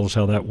kind of tell us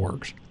how that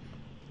works.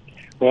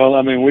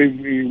 Well,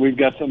 we've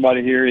got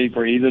somebody here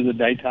for either the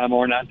daytime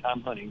or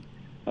nighttime hunting.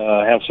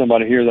 Have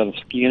somebody here that'll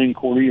skin and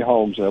quarter your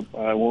hogs up.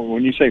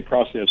 When you say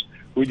process,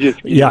 we just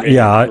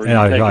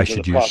I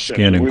should use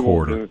skin and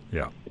quarter.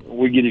 Yeah,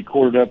 we get it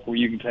quartered up where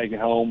you can take it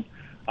home.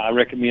 I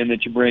recommend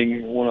that you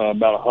bring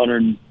about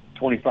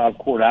 125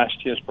 quart ice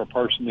chest per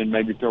person, and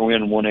maybe throw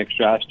in 1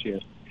 extra ice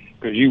chest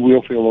because you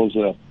will fill those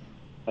up.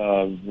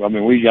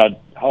 We got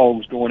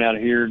hogs going out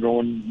of here,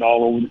 going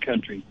all over the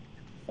country.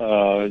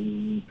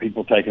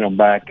 People taking them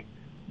back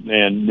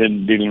and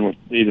then dealing with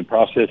either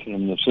processing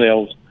them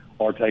themselves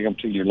or take them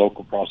to your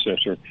local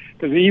processor.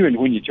 Because even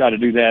when you try to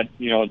do that,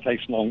 it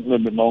takes a little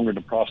bit longer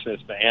to process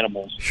the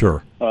animals.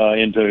 Sure.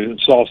 Into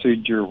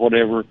sausage or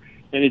whatever,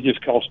 and it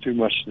just costs too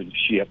much to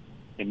ship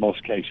in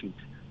most cases.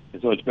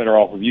 And so it's better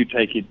off if you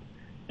take it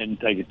and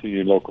take it to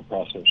your local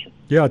processor.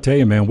 Yeah, I tell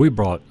you, man, we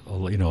brought a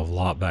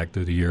lot back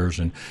through the years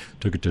and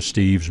took it to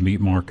Steve's Meat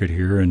Market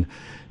here in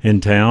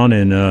town,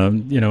 and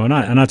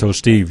I told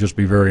Steve, just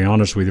be very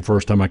honest with you. The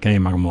first time I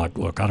came, I'm like,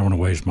 look, I don't want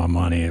to waste my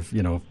money. If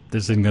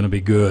this isn't going to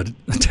be good,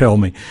 tell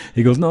me.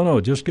 He goes,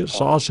 no, just get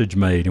sausage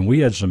made, and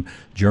we had some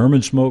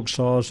German smoked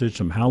sausage,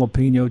 some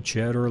jalapeno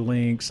cheddar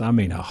links. I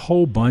mean, a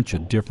whole bunch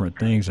of different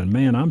things, and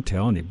man, I'm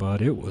telling you,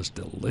 bud, it was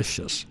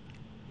delicious.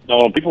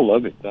 No, people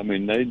love it. I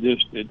mean,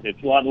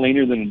 it's a lot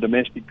leaner than a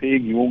domestic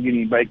pig. You won't get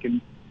any bacon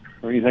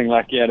or anything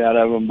like that out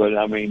of them. But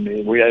I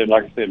mean, we had,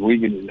 like I said, we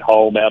get it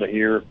hauled out of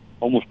here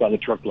almost by the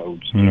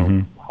truckloads,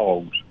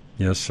 hogs.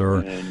 Yes,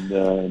 sir. And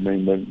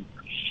but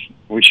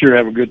we sure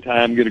have a good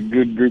time. Get a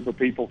good group of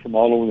people from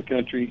all over the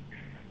country.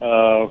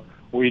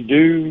 We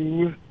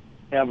do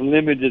have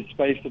limited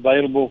space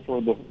available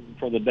for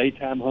the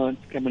daytime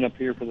hunts coming up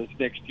here for this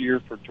next year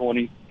for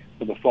the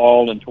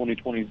fall and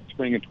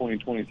spring of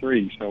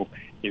 2023. So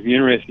if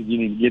you're interested, you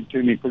need to get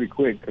to me pretty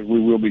quick because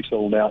we will be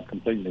sold out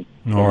completely.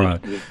 All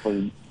right.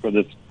 For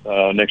this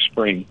next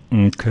spring.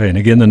 Okay, and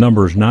again, the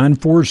number is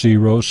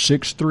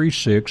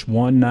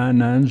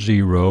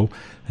 940-636-1990.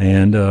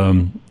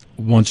 And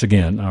once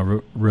again,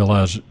 I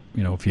realize,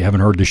 if you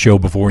haven't heard the show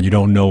before and you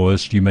don't know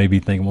us, you may be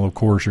thinking, well, of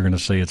course you're going to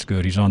say it's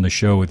good. He's on the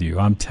show with you.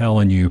 I'm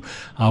telling you,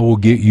 I will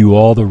get you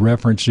all the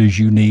references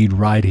you need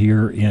right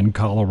here in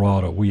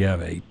Colorado. We have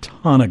a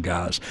ton of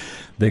guys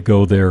that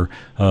go there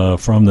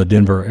from the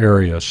Denver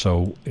area.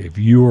 So if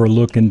you are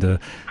looking to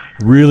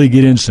really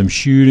get in some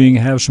shooting,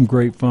 have some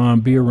great fun,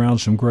 be around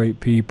some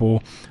great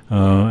people,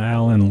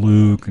 Alan,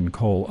 Luke, and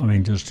Cole,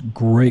 just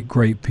great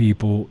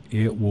people.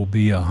 It will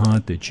be a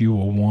hunt that you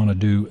will want to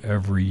do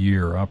every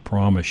year, I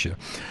promise you.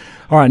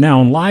 All right,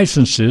 now on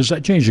licenses,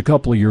 that changed a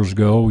couple of years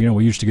ago. We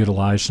used to get a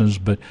license,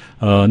 but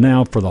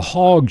now for the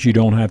hogs, you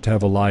don't have to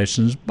have a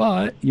license,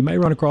 but you may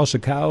run across a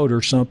coyote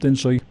or something,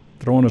 so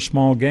throwing a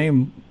small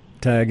game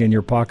tag in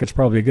your pocket's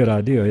probably a good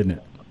idea, isn't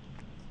it?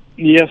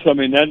 Yes,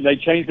 they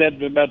changed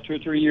that about 2 or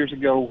 3 years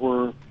ago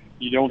where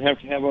you don't have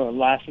to have a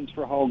license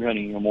for hog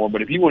hunting anymore.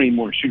 But if you want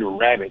to shoot a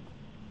rabbit,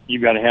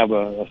 you've got to have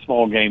a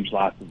small games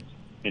license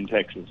in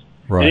Texas.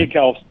 Right. And it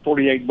costs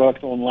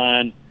 $48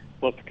 online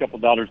plus a couple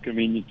dollars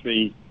convenience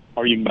fee,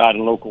 or you can buy it at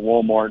a local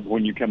Walmart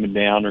when you're coming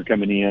down or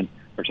coming in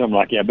or something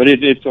like that. But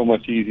it's so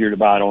much easier to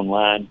buy it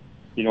online.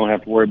 You don't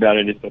have to worry about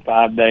it. It's a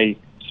 5-day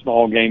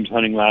small games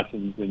hunting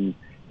license, and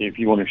if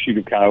you want to shoot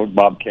a coyote,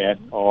 bobcat,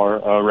 or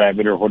a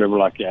rabbit or whatever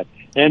like that.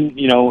 And,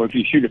 if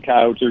you shoot a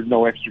coyote, there's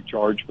no extra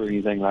charge for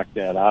anything like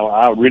that.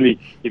 I really,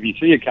 if you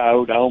see a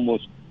coyote, I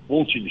almost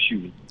want you to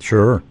shoot it.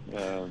 Sure.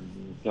 But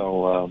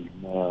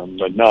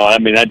no, I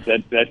mean,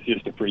 that's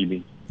just a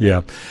freebie.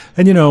 Yeah.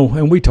 And,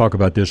 and we talk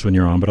about this when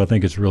you're on, but I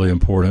think it's really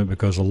important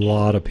because a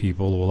lot of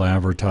people will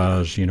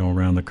advertise,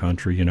 around the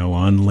country,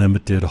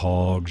 unlimited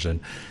hogs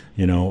and,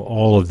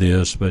 all of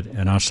this.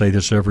 And I say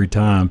this every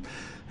time.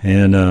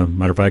 And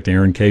matter of fact,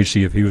 Aaron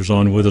Casey, if he was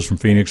on with us from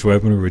Phoenix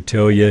Weaponry, would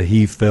tell you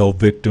he fell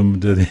victim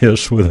to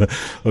this with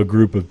a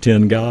group of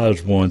 10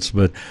 guys once.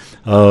 But,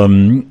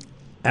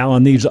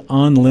 Alan, these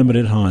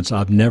unlimited hunts,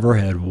 I've never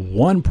had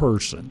one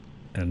person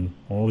in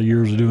all the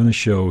years of doing the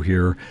show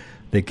here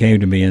that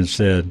came to me and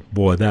said,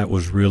 boy, that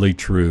was really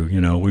true.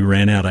 We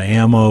ran out of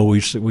ammo.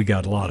 We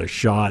got a lot of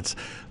shots.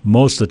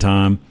 Most of the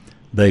time,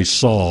 they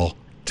saw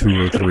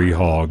 2 or 3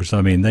 hogs.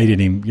 I mean, they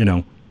didn't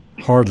even,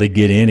 hardly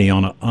get any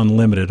on an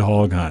unlimited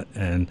hog hunt.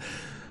 And,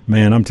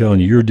 man, I'm telling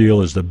you, your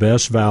deal is the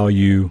best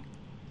value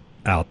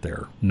out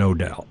there, no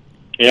doubt.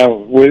 Yeah,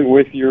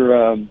 with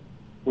your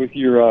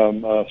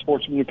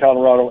Sportsman of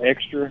Colorado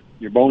Extra,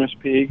 your bonus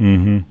pig,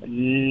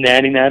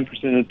 99%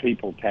 of the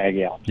people tag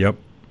out. Yep.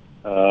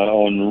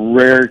 On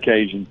rare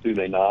occasions, do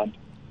they not?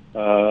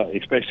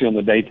 Especially on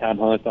the daytime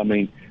hunts. I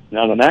mean,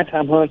 now the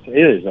nighttime hunts, it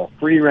is a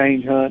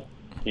free-range hunt.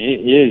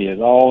 It is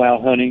all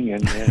out hunting,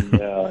 and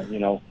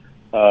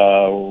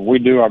we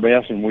do our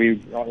best, and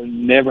we've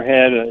never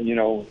had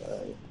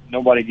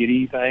nobody get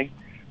anything.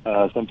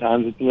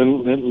 Sometimes it's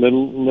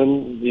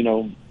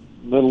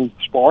little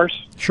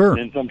sparse. Sure.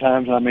 And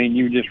sometimes, I mean,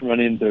 you just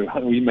run into,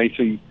 you may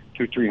see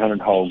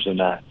 200-300 hogs a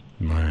night.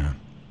 Man,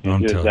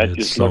 that's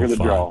just so look at the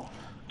fun. draw.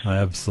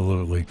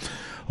 Absolutely.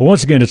 Well,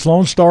 once again, it's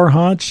Lone Star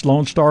Hunts,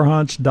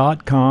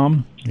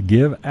 LoneStarHunts.com.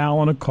 Give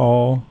Alan a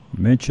call.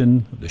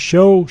 Mention the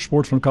show,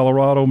 Sportsman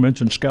Colorado,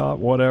 mention Scott,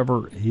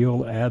 whatever.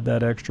 He'll add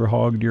that extra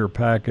hog to your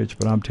package.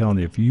 But I'm telling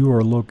you, if you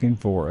are looking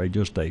for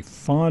just a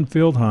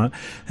fun-filled hunt,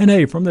 and,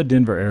 hey, from the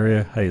Denver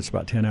area, hey, it's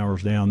about 10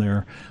 hours down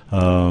there.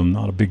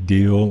 Not a big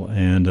deal.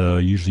 And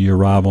usually you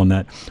arrive on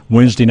that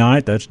Wednesday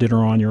night. That's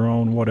dinner on your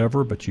own,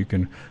 whatever. But you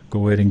can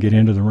go ahead and get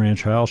into the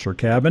ranch house or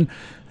cabin.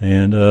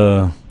 And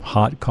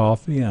hot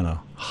coffee and a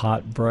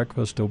hot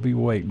breakfast will be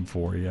waiting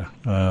for you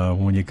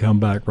when you come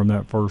back from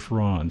that first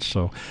run.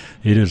 So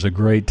it is a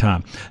great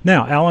time.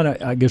 Now,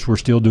 Alan, I guess we're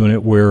still doing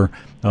it where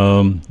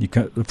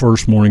the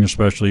first morning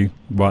especially,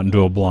 go out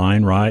into a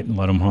blind, right, and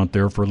let them hunt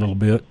there for a little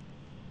bit.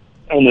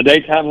 On the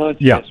daytime hunts,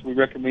 yeah. Yes, we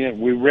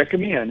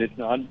recommend. It's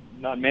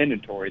not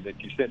mandatory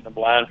that you sit in the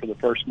blind for the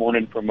first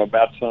morning from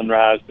about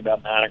sunrise to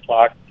about 9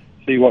 o'clock,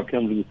 see what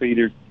comes to the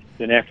feeder.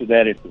 Then after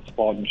that, it's a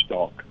spot and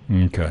stalk.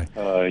 Okay.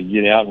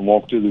 Get out and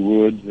walk through the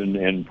woods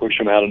and push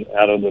them out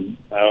of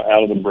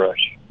the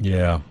brush.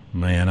 Yeah,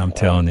 man, I'm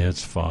telling you,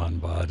 it's fun,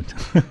 bud.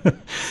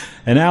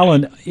 And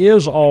Alan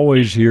is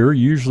always here,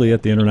 usually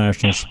at the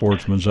International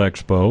Sportsman's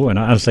Expo. And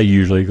I say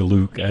usually,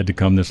 Luke had to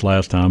come this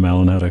last time.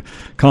 Alan had a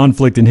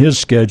conflict in his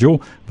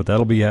schedule, but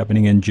that'll be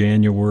happening in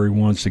January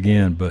once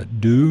again.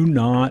 But do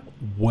not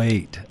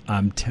wait.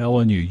 I'm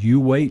telling you, you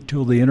wait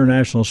till the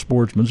International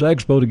Sportsman's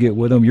Expo to get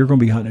with them. You're going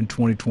to be hunting in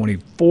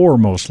 2024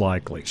 most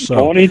likely.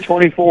 So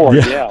 2024,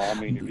 yeah. I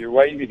mean, if you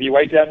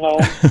wait that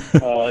long,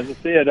 as I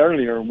said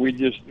earlier,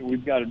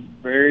 we've got a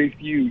very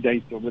few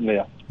dates over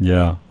left.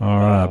 Yeah, all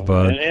right,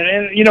 bud.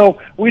 And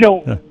we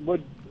don't.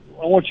 But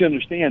I want you to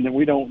understand that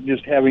we don't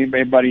just have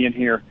everybody in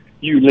here.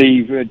 You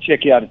leave,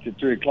 check out at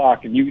 3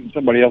 o'clock, and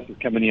somebody else is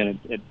coming in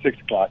at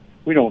 6 o'clock.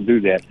 We don't do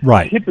that.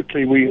 Right.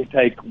 Typically, we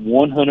take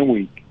one hunt a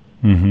week.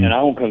 Mm-hmm.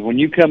 And because when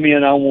you come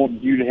in, I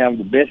want you to have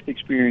the best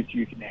experience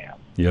you can have.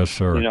 Yes,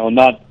 sir.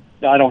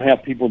 I don't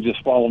have people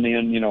just falling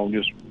in,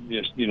 just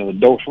the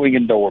door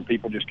swinging door.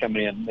 People just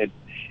coming in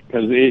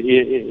because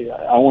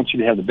I want you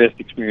to have the best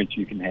experience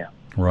you can have.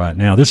 Right.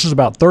 Now, this is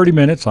about 30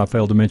 minutes. I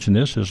failed to mention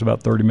this. This is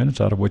about 30 minutes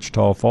out of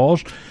Wichita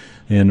Falls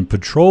in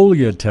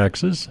Petrolia,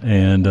 Texas.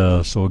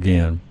 And so,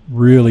 again,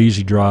 real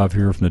easy drive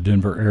here from the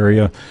Denver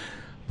area.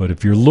 But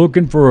if you're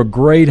looking for a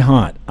great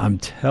hunt, I'm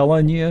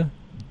telling you,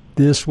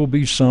 this will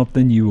be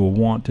something you will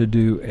want to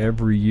do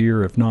every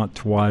year, if not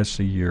twice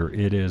a year.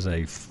 It is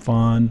a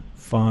fun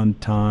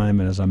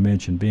time. And as I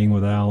mentioned, being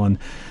with Alan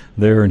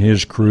there and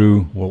his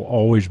crew will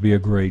always be a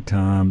great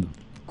time.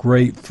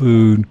 Great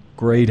food,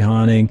 great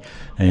hunting,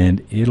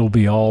 and it'll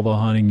be all the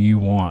hunting you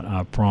want.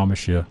 I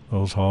promise you,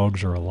 those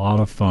hogs are a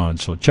lot of fun.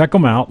 So check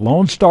them out,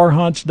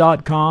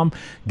 LoneStarHunts.com.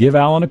 Give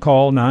Alan a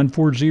call,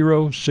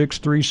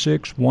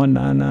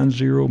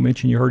 940-636-1990.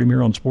 Mention you heard him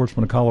here on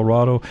Sportsman of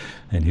Colorado,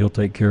 and he'll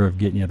take care of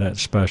getting you that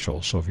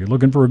special. So if you're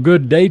looking for a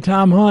good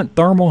daytime hunt,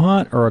 thermal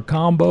hunt, or a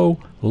combo,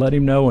 let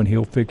him know, and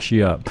he'll fix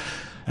you up.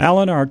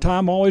 Alan, our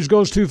time always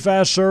goes too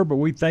fast, sir, but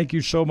we thank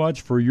you so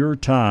much for your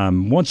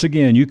time. Once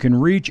again, you can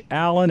reach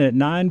Alan at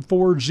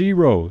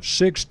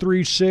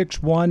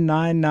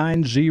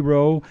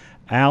 940-636-1990.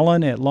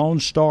 Alan at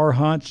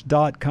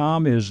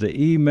LoneStarHunts.com is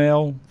the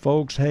email.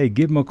 Folks, hey,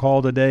 give them a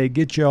call today.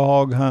 Get your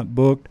hog hunt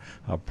booked.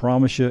 I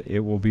promise you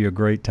it will be a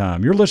great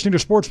time. You're listening to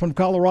Sportsman of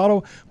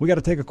Colorado. We got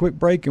to take a quick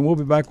break, and we'll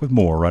be back with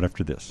more right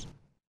after this.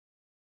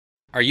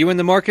 Are you in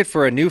the market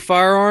for a new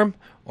firearm,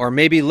 or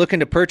maybe looking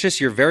to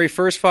purchase your very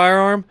first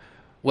firearm?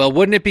 Well,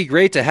 wouldn't it be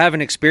great to have an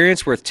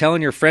experience worth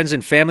telling your friends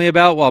and family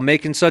about while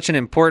making such an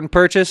important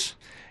purchase?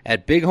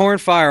 At Bighorn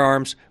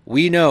Firearms,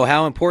 we know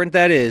how important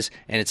that is,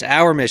 and it's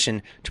our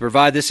mission to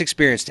provide this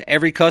experience to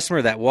every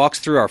customer that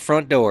walks through our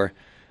front door.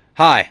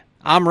 Hi,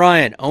 I'm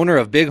Ryan, owner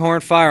of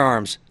Bighorn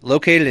Firearms,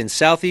 located in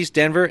Southeast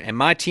Denver, and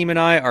my team and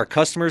I are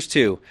customers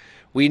too.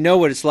 We know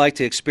what it's like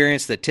to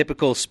experience the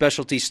typical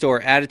specialty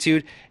store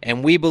attitude,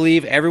 and we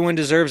believe everyone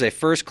deserves a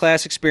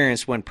first-class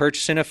experience when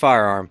purchasing a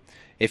firearm.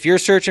 If you're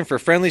searching for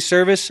friendly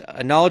service,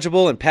 a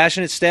knowledgeable and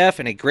passionate staff,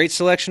 and a great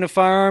selection of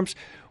firearms,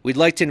 we'd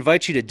like to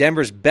invite you to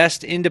Denver's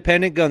best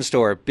independent gun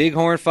store,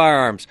 Bighorn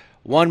Firearms,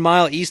 1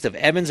 mile east of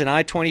Evans and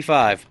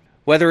I-25.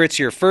 Whether it's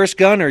your first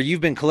gun or you've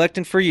been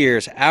collecting for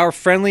years, our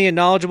friendly and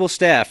knowledgeable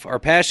staff are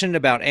passionate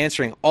about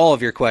answering all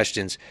of your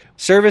questions.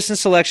 Service and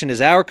selection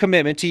is our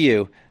commitment to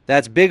you.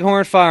 That's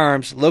Bighorn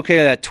Firearms,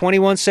 located at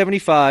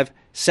 2175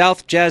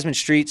 South Jasmine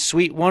Street,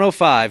 Suite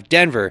 105,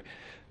 Denver.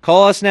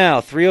 Call us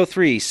now,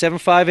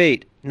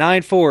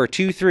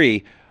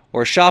 303-758-9423,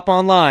 or shop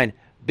online,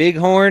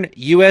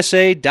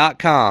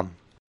 bighornusa.com.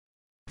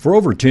 For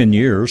over 10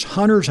 years,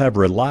 hunters have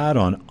relied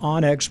on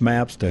onX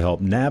Maps to help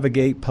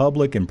navigate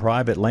public and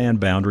private land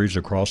boundaries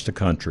across the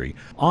country.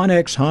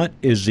 onX Hunt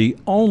is the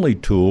only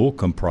tool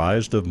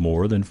comprised of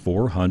more than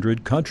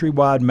 400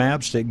 countrywide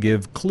maps that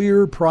give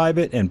clear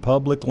private and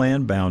public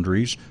land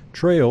boundaries,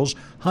 trails,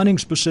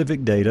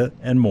 hunting-specific data,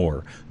 and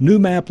more. New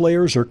map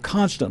layers are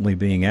constantly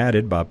being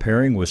added by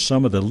pairing with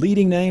some of the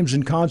leading names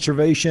in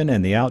conservation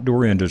and the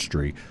outdoor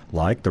industry,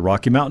 like the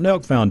Rocky Mountain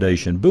Elk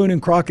Foundation, Boone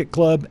and Crockett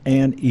Club,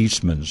 and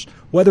Eastman's.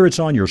 Whether it's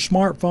on your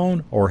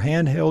smartphone or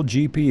handheld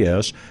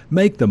GPS,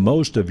 make the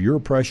most of your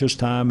precious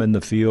time in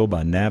the field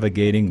by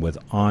navigating with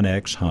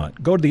onX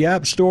Hunt. Go to the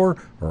App Store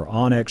or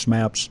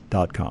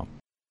onxmaps.com.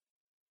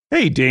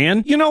 Hey,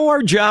 Dan, you know,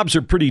 our jobs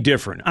are pretty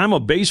different. I'm a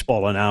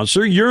baseball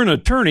announcer, you're an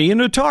attorney and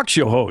a talk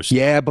show host.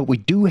 Yeah, but we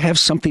do have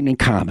something in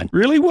common.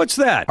 Really? What's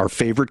that? Our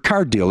favorite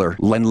car dealer,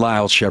 Len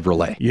Lyle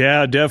Chevrolet.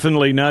 Yeah,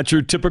 definitely not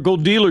your typical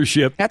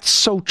dealership. That's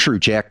so true,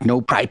 Jack.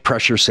 No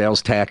high-pressure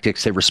sales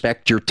tactics. They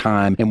respect your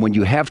time. And when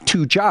you have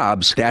two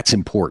jobs, that's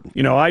important.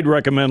 You know, I'd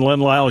recommend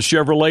Len Lyle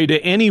Chevrolet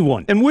to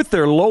anyone. And with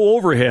their low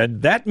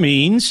overhead, that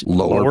means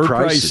lower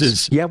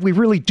prices. Yeah, we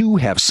really do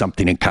have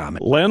something in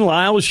common. Len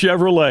Lyle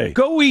Chevrolet.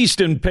 Go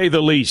east and pay the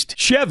least.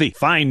 Chevy,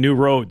 find new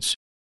roads.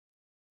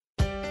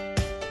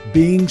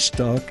 Being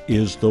stuck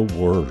is the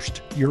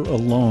worst. You're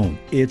alone.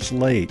 It's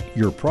late.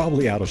 You're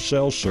probably out of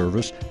cell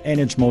service, and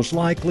it's most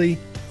likely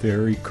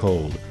very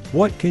cold.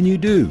 What can you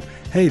do?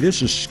 Hey,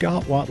 this is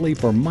Scott Watley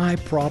for my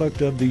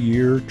product of the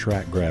year,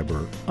 Track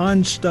Grabber.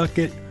 Unstuck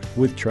it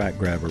with Track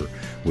Grabber.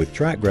 With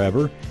Track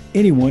Grabber,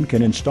 anyone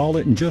can install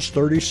it in just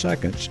 30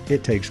 seconds.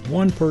 It takes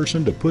one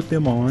person to put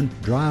them on,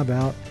 drive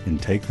out,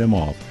 and take them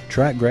off.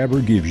 Track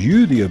Grabber gives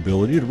you the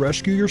ability to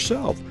rescue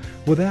yourself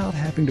without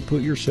having to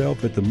put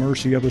yourself at the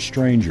mercy of a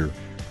stranger.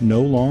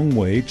 No long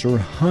waits or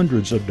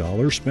hundreds of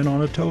dollars spent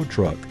on a tow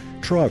truck.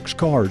 Trucks,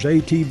 cars,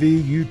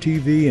 ATV,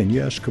 UTV, and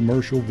yes,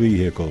 commercial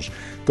vehicles.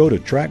 Go to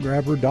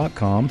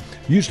TrackGrabber.com,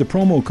 use the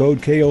promo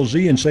code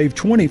KLZ, and save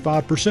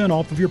 25%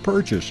 off of your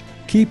purchase.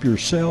 Keep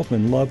yourself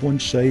and loved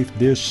ones safe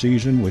this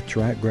season with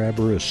Track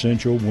Grabber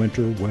Essential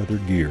Winter Weather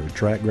Gear.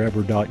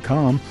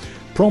 TrackGrabber.com,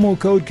 promo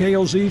code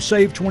KLZ,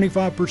 save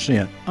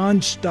 25%.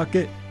 Unstuck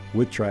it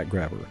with Track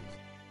Grabber.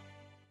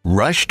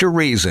 Rush to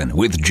Reason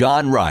with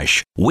John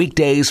Rush,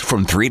 weekdays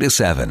from 3 to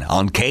 7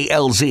 on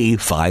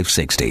KLZ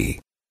 560.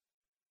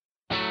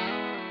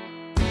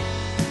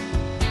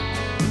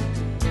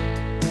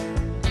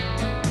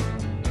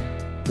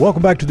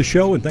 Welcome back to the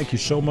show, and thank you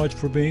so much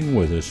for being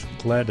with us.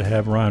 Glad to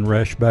have Ryan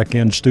Resch back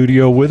in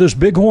studio with us.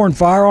 Bighorn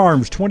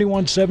Firearms,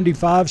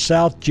 2175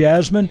 South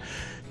Jasmine.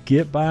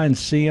 Get by and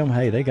see them.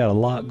 Hey, they got a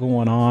lot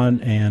going on.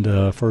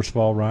 And first of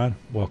all, Ryan,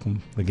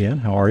 welcome again.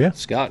 How are you?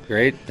 Scott,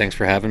 great. Thanks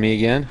for having me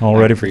again. All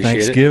ready for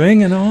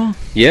Thanksgiving and all?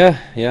 Yeah,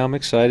 I'm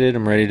excited.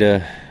 I'm ready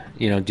to,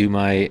 do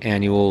my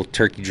annual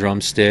turkey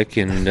drumstick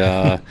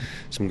and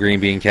some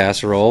green bean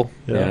casserole.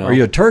 Yeah. Are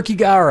you a turkey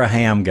guy or a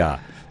ham guy?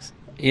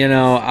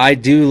 I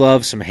do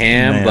love some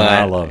ham, Man, but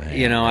I love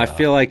ham, I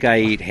feel like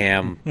I eat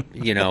ham,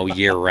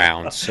 year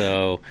round.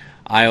 So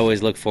I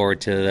always look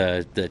forward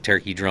to the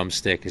turkey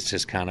drumstick. It's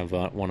just kind of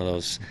one of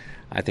those.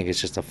 I think it's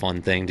just a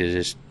fun thing to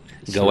just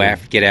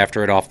get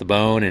after it off the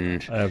bone,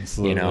 and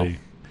absolutely.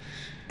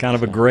 Kind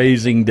of a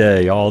grazing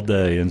day all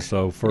day. And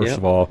so, first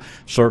of all,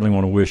 certainly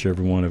want to wish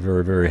everyone a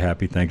very, very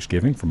happy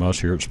Thanksgiving from us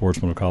here at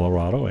Sportsman of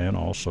Colorado and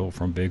also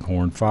from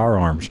Bighorn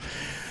Firearms.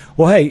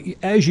 Well, hey,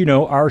 as you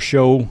know, our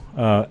show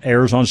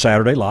airs on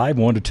Saturday live,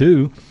 1 to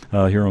 2,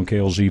 here on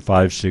KLZ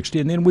 560.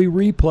 And then we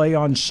replay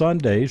on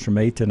Sundays from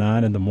 8 to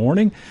 9 in the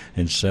morning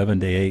and 7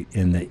 to 8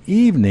 in the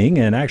evening.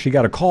 And actually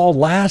got a call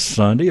last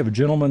Sunday of a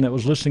gentleman that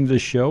was listening to the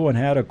show and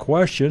had a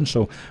question.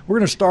 So we're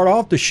going to start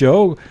off the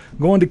show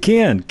going to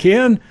Ken.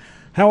 Ken,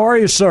 how are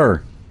you,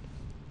 sir?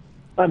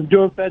 I'm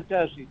doing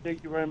fantastic.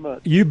 Thank you very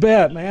much. You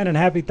bet, man, and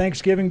happy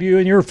Thanksgiving to you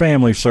and your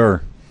family,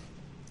 sir.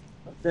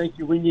 Thank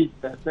you. We need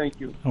that. Thank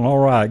you. All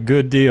right,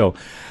 good deal.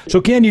 So,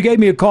 Ken, you gave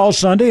me a call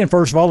Sunday, and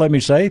first of all, let me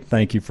say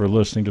thank you for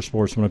listening to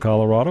Sportsman of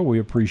Colorado. We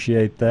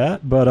appreciate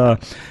that. But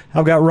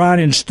I've got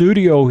Ryan in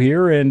studio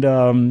here,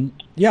 and,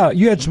 yeah,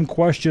 you had some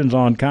questions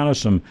on kind of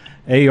some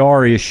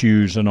AR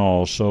issues and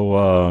all.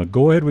 So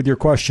go ahead with your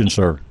question,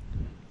 sir.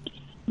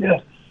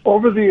 Yeah.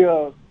 Over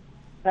the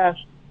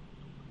past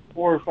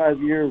 4 or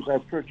 5 years,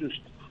 I've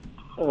purchased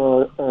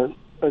an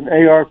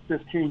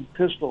AR-15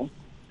 pistol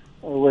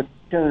with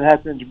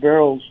 10.5-inch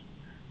barrels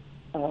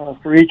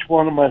for each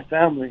one of my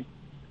family.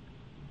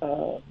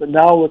 But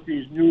now with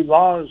these new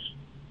laws,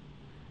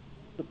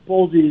 the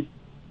Poldy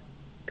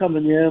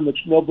coming in, which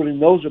nobody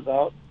knows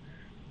about,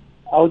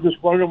 I was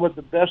just wondering what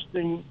the best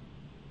thing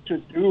to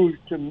do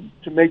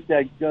to make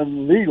that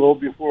gun legal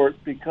before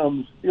it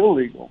becomes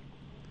illegal.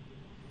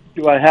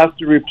 Do I have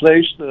to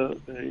replace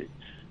the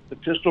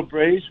pistol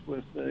brace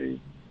with a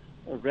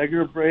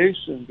regular brace,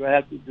 and do I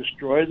have to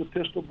destroy the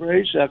pistol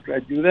brace after I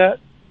do that?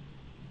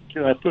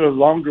 Can I put a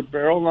longer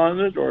barrel on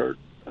it or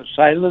a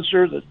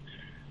silencer that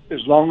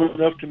is long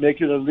enough to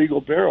make it a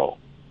legal barrel?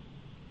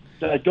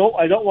 I don't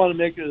want to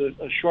make it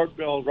a short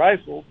barrel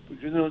rifle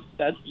because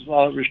that's a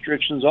lot of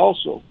restrictions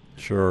also.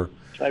 Sure.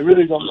 So I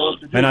really don't know what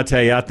to do. And I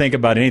tell you, I think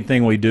about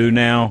anything we do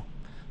now,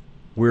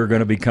 we're going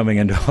to be coming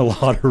into a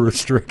lot of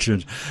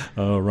restrictions.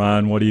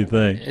 Ryan, what do you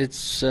think?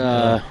 It's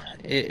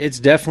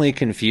definitely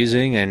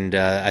confusing, and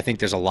I think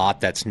there's a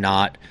lot that's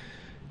not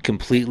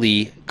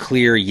completely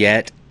clear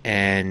yet,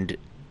 and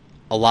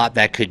a lot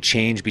that could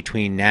change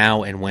between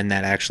now and when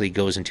that actually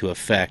goes into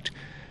effect.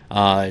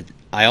 I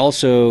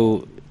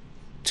also,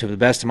 to the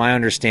best of my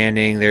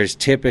understanding, there's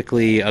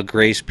typically a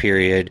grace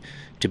period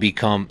to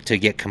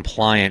get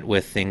compliant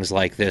with things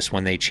like this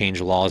when they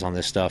change laws on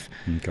this stuff.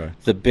 Okay.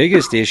 The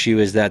biggest issue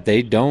is that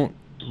they don't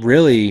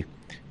really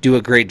do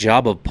a great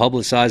job of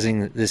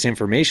publicizing this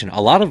information.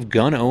 A lot of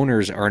gun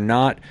owners are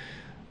not,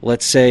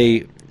 let's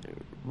say,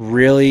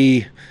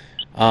 really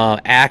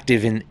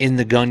active in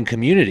the gun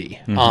community,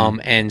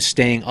 and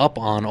staying up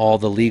on all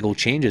the legal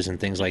changes and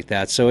things like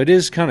that. So it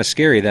is kind of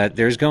scary that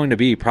there's going to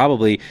be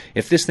probably,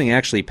 if this thing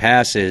actually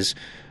passes,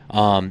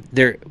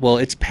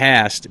 it's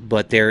passed,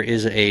 but there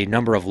is a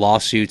number of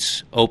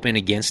lawsuits open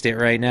against it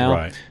right now.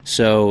 Right.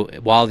 So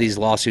while these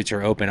lawsuits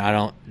are open,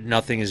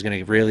 nothing is going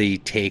to really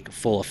take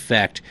full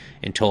effect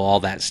until all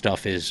that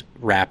stuff is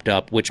wrapped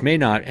up, which may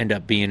not end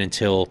up being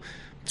until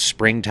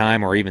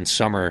springtime or even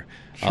summer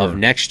of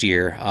next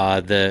year.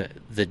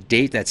 The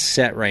date that's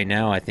set right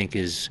now, I think,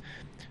 is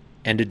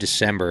end of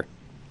December.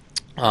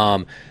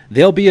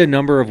 There'll be a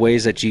number of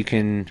ways that you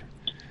can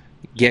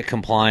get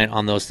compliant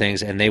on those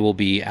things, and they will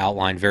be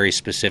outlined very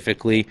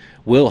specifically.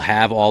 We'll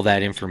have all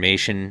that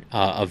information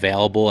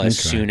available as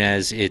soon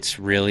as it's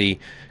really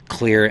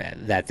clear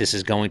that this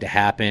is going to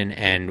happen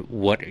and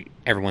what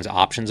everyone's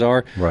options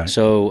are. Right.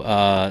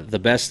 So the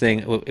best thing,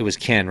 it was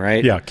Ken,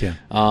 right? Yeah, Ken.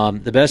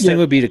 The best thing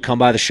would be to come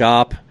by the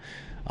shop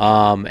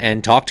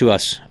and talk to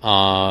us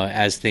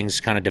as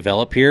things kind of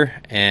develop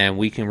here, and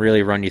we can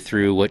really run you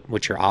through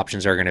what your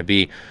options are going to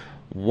be.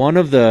 One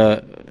of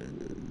the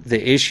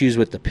issues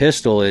with the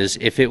pistol is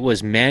if it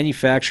was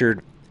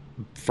manufactured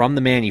from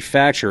the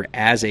manufacturer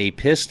as a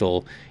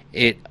pistol,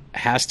 it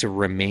has to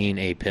remain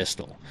a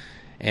pistol.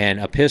 And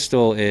a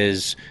pistol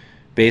is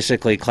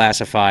basically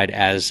classified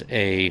as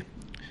a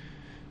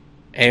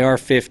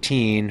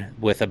AR-15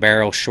 with a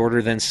barrel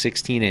shorter than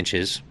 16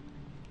 inches,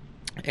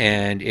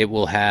 and it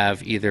will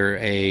have either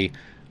a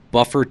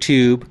buffer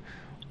tube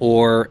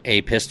or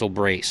a pistol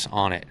brace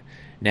on it.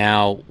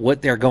 Now,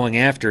 what they're going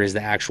after is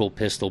the actual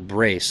pistol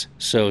brace.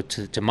 So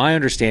to my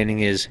understanding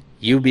is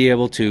you'll be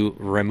able to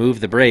remove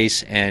the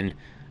brace and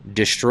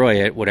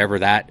destroy it, whatever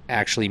that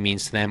actually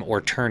means to them,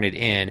 or turn it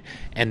in,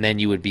 and then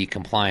you would be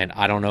compliant.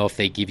 I don't know if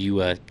they give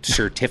you a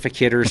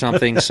certificate or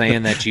something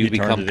saying that you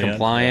become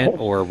compliant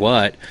or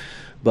what.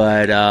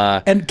 But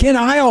and Ken,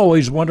 I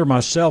always wonder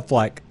myself,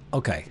 like,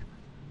 okay,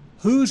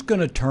 who's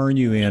going to turn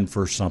you in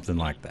for something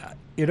like that?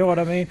 You know what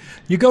I mean?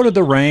 You go to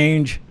the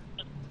range.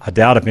 I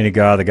doubt if the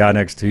guy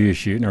next to you is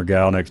shooting or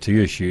gal next to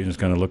you is shooting is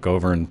going to look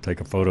over and take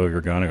a photo of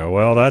your gun and go,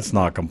 well, that's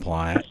not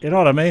compliant. You know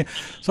what I mean?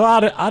 So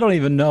I don't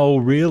even know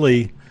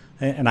really,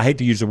 and I hate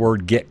to use the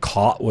word get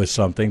caught with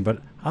something, but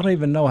I don't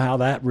even know how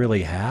that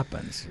really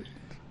happens.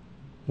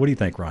 What do you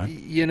think,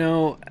 Ryan? You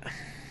know,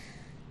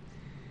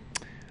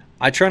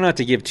 I try not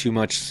to give too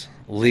much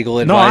legal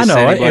advice to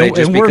anybody,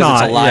 just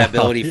because it's a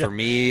liability for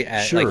me,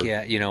 sure.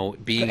 Being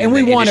and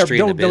in the industry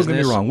don't and the business. Don't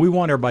get me wrong. We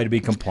want everybody to be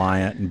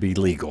compliant and be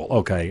legal.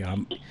 Okay,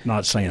 I'm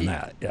not saying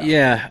that.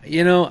 Yeah,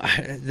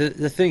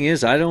 the thing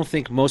is, I don't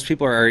think most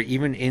people are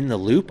even in the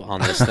loop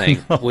on this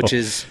thing,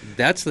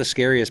 that's the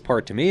scariest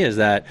part to me, is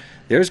that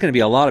there's going to be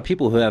a lot of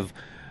people who have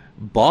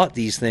bought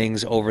these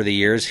things over the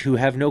years who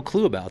have no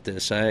clue about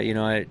this.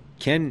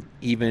 Ken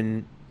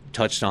even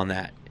touched on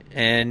that.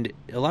 And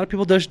a lot of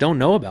people just don't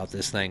know about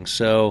this thing.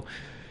 So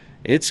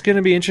it's going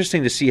to be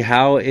interesting to see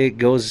how it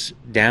goes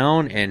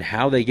down and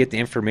how they get the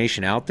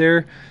information out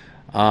there.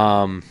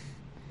 I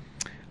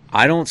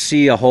don't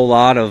see a whole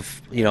lot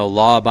of,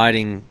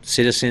 law-abiding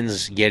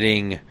citizens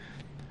getting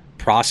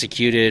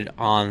prosecuted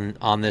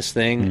on this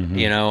thing.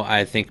 Mm-hmm.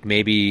 I think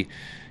maybe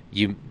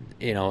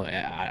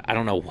I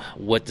don't know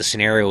what the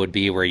scenario would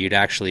be where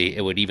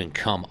it would even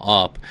come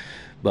up.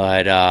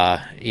 But,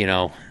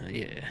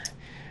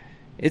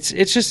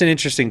 It's just an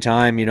interesting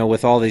time,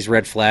 with all these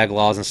red flag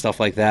laws and stuff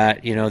like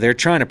that. They're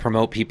trying to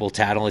promote people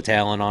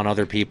tattletaling on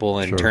other people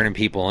and turning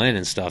people in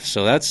and stuff.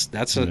 So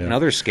that's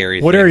another scary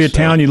thing. What area of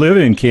town you live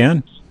in,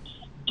 Ken?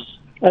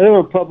 I live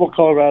in Pueblo,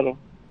 Colorado.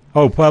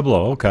 Oh,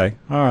 Pueblo. Okay.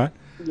 All right.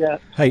 Yeah.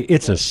 Hey,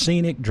 it's a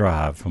scenic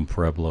drive from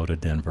Pueblo to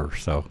Denver.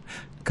 So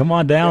come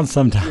on down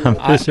sometime.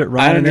 Visit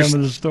Ryan and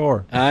in the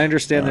store. I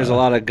understand there's a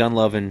lot of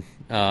gun-loving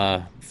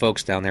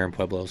folks down there in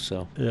Pueblo.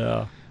 So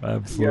yeah,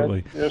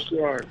 absolutely. Yes,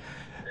 there are.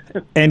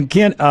 And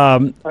Ken,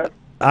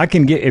 I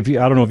can get I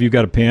don't know if you've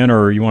got a pen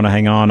or you want to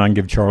hang on. I can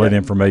give Charlie the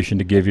information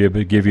to give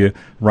you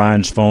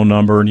Ryan's phone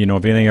number, and if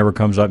anything ever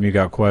comes up and you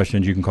got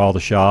questions, you can call the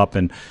shop,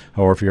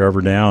 or if you're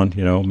ever down,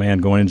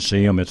 go in and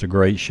see them. It's a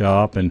great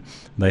shop, and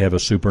they have a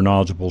super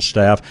knowledgeable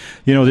staff.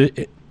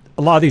 A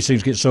lot of these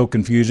things get so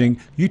confusing.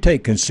 You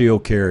take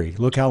concealed carry.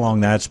 Look how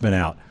long that's been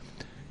out.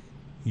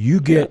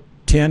 You get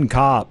 10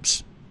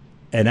 cops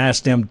and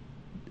ask them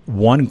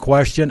one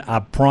question. I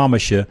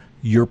promise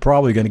you're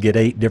probably going to get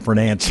 8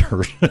 different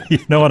answers. You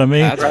know what I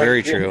mean? That's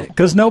very true.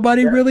 Because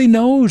nobody really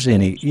knows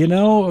any.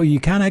 You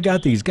kind of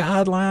got these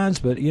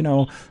guidelines, but,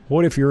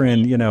 what if you're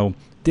in,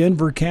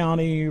 Denver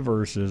County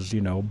versus,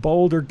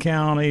 Boulder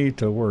County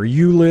to where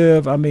you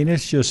live? I mean,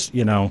 it's just,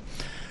 a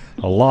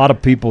lot of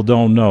people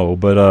don't know.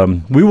 But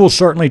we will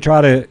certainly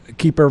try to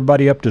keep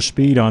everybody up to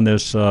speed on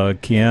this,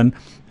 Ken.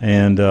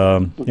 And,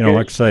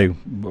 like I say,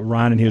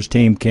 Ryan and his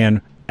team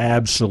can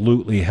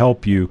absolutely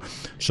help you.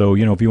 So,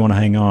 if you want to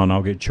hang on,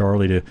 I'll get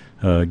Charlie to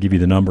give you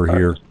the number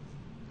here.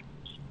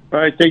 All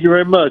right. Thank you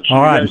very much.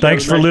 All right. And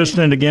thanks for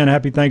listening again.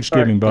 Happy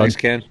Thanksgiving, bud. Thanks,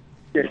 Ken.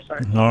 Yes,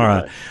 all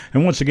right.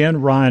 And once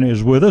again, Ryan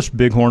is with us.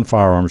 Bighorn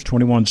Firearms,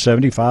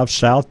 2175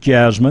 South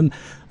Jasmine.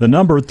 The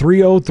number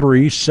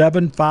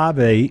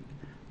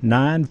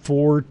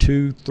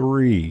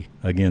 303-758-9423.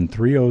 Again,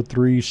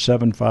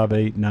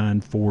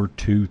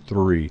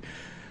 303-758-9423.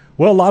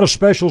 Well, a lot of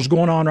specials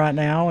going on right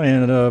now,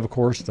 and, of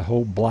course, the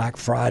whole Black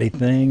Friday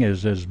thing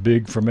is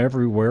big from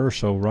everywhere.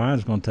 So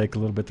Ryan's going to take a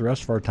little bit the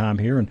rest of our time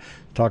here and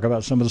talk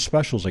about some of the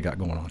specials they got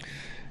going on.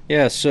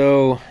 Yeah,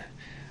 so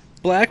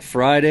Black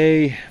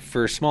Friday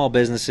for small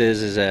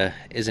businesses is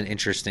an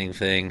interesting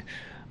thing.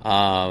 We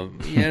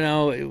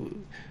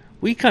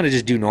kind of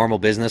just do normal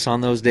business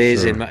on those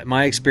days. Sure. In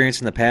my experience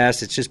in the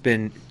past,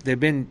 they've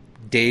been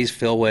days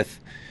filled with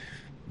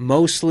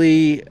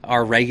mostly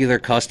our regular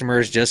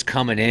customers just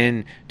coming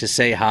in to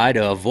say hi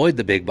to avoid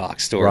the big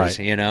box stores,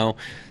 right.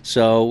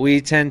 So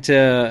we tend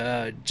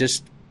to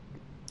just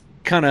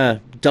kind of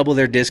double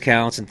their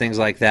discounts and things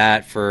like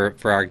that for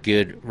our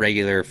good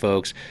regular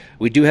folks.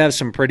 We do have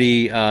some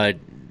pretty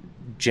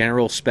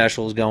general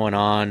specials going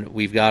on.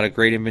 We've got a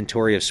great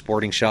inventory of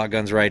sporting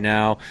shotguns right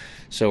now.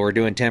 So we're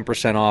doing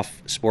 10%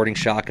 off sporting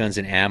shotguns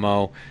and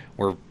ammo.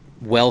 We're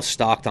well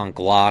stocked on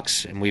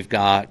Glocks, and we've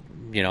got,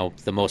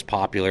 the most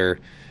popular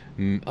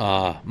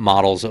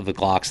models of the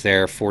Glocks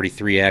there,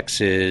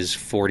 43Xs,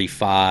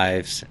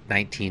 45s,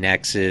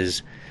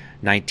 19Xs,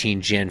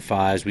 19 Gen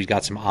 5s. We've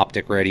got some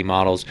optic-ready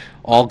models.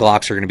 All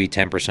Glocks are going to be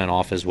 10%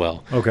 off as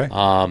well. Okay.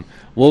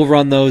 We'll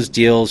run those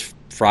deals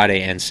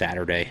Friday and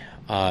Saturday.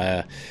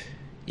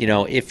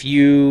 If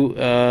you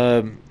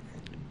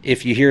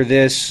hear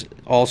this,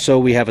 also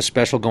we have a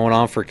special going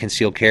on for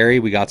concealed carry.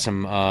 We got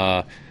some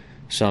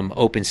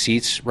open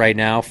seats right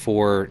now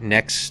for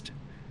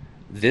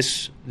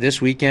this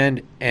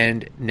weekend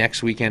and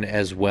next weekend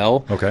as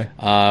well. Okay.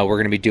 We're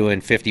going to be doing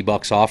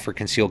 $50 off for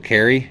concealed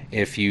carry.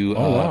 If you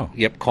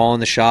call in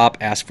the shop,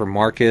 ask for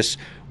Marcus,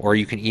 or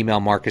you can email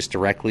Marcus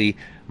directly,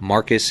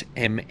 Marcus,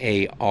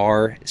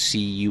 MARCUS,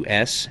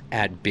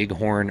 at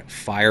Bighorn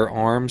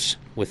Firearms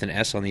with an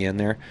S on the end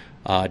there,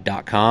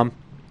 .com.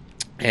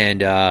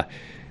 And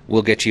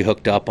we'll get you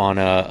hooked up on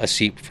a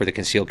seat for the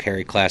concealed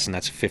carry class, and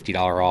that's a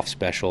 $50 off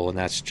special, and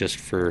that's just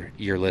for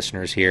your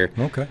listeners here.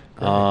 Okay.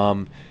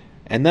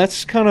 And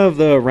that's kind of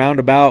the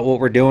roundabout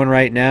what we're doing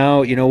right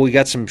now. You know, we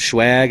got some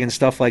swag and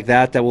stuff like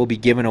that we'll be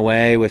giving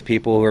away with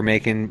people who are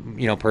making,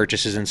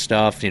 purchases and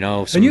stuff,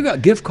 And you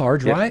got gift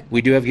cards, right?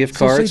 We do have gift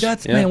cards. See,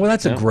 that's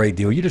a great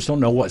deal. You just don't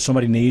know what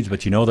somebody needs,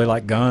 but you know they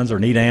like guns or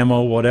need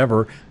ammo,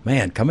 whatever.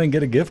 Man, come and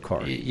get a gift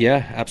card.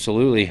 Yeah,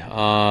 absolutely.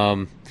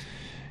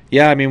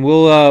 Yeah, I mean,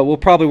 we'll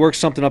probably work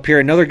something up here.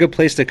 Another good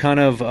place to kind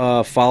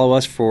of follow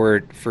us for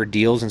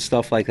deals and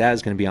stuff like that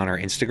is going to be on our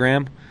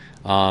Instagram.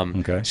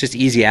 Okay. It's just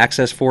easy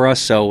access for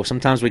us, so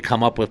sometimes we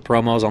come up with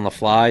promos on the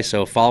fly.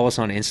 So follow us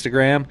on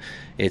Instagram.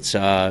 It's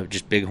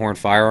just Bighorn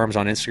Firearms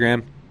on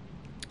Instagram,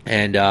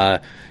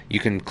 and you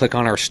can click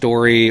on our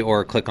story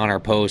or click on our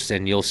post,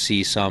 and you'll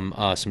see some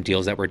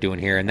deals that we're doing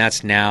here. And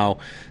that's now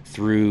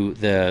through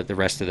the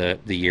rest of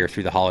the year,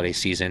 through the holiday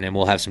season, and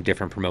we'll have some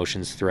different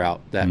promotions throughout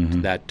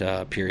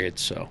that period.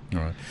 So. All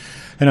right.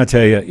 And I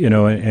tell you,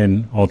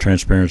 in all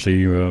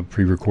transparency,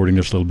 pre-recording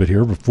this a little bit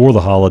here before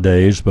the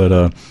holidays,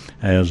 but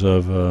as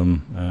of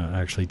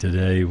actually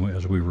today,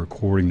 as we were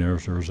recording, there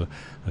was a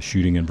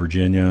shooting in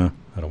Virginia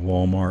at a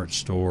Walmart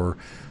store.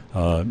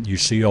 You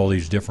see all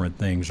these different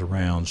things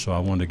around, so I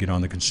wanted to get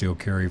on the concealed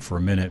carry for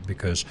a minute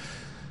because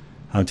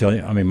I'm telling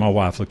you, my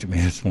wife looked at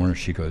me this morning,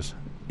 she goes,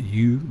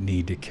 you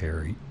need to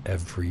carry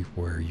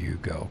everywhere you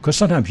go. Because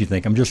sometimes you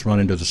think, I'm just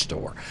running to the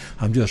store.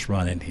 I'm just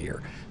running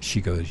here.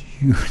 She goes,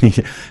 you need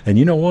to. And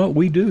you know what?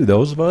 We do.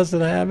 Those of us that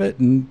have it,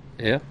 and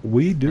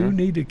we do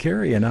need to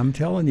carry. And I'm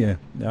telling you,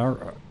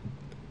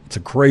 it's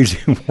a crazy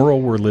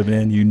world we're living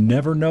in. You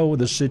never know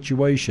the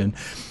situation.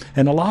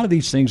 And a lot of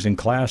these things in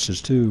classes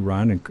too,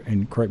 Ryan,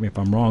 and correct me if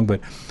I'm wrong,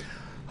 but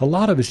a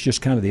lot of it's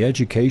just kind of the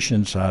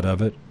education side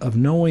of it, of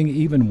knowing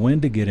even when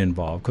to get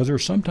involved. Because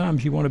there's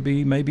sometimes you want to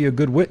be maybe a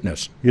good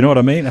witness. You know what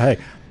I mean? Hey.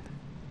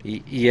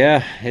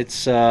 Yeah,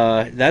 it's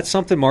that's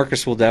something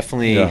Marcus will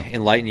definitely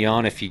enlighten you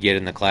on if you get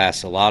in the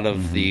class. A lot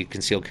of the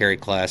concealed carry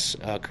class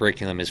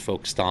curriculum is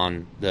focused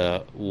on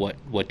the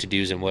what to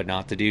do's and what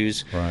not to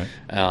do's, right.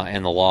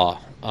 And the law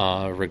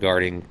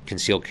regarding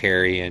concealed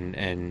carry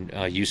and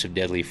use of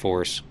deadly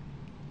force.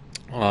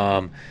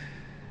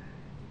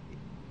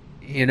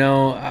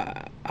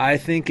 I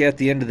think at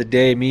the end of the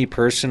day, me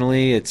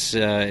personally, it's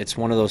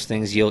one of those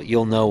things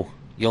you'll know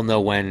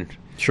when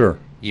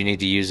you need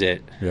to use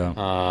it.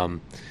 Yeah.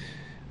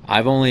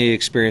 I've only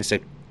experienced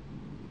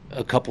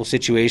a couple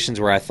situations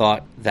where I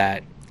thought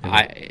that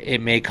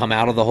it may come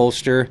out of the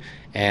holster,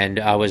 and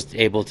I was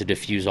able to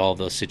diffuse all of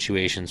those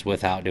situations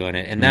without doing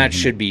it. And that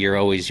should be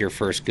always your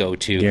first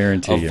go-to.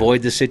 Guarantee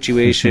avoid the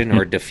situation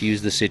or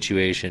diffuse the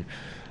situation.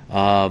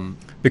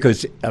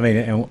 Because,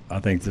 and I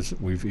think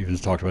we've even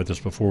talked about this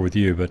before with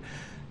you, but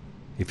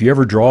if you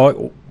ever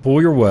pull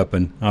your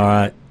weapon, all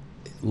right,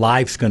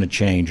 life's going to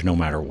change no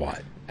matter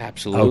what.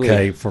 Absolutely.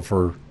 Okay,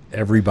 for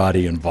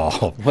everybody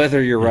involved.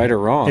 Whether you're right or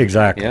wrong.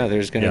 Exactly. Yeah,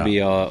 there's going to be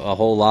a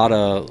whole lot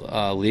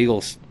of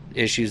legal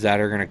issues that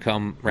are going to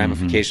come,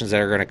 ramifications that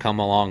are going to come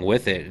along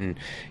with it. And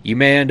you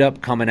may end up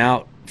coming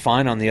out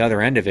fine on the other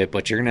end of it,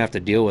 but you're going to have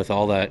to deal with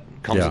all that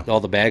all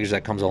the baggage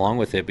that comes along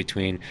with it,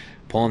 between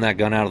pulling that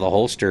gun out of the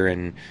holster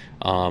and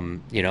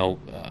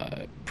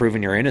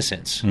proving your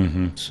innocence.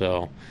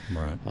 So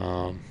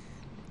right.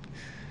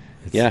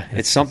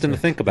 It's something to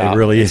think about. It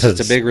really is. It's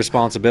a big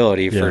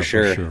responsibility for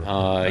sure.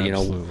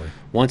 Absolutely.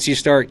 Once you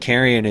start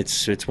carrying,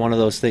 it's one of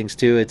those things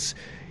too. It's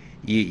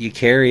you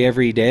carry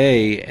every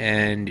day,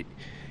 and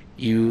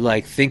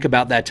you think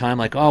about that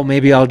time, oh,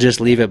 maybe I'll just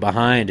leave it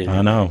behind. And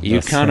I know.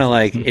 You kind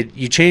of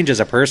you change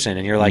as a person,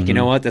 and you're like, you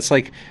know what? That's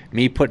like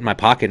me putting my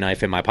pocket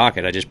knife in my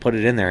pocket. I just put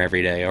it in there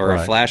every day, or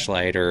a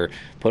flashlight, or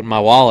putting my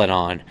wallet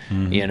on.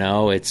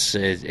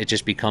 It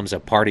just becomes a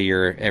part of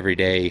your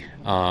everyday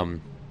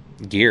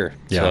gear.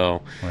 Yeah,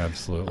 so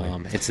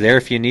absolutely. It's there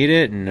if you need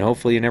it, and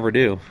hopefully you never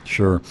do.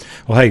 Sure.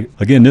 Well, hey,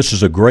 again, this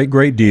is a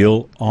great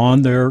deal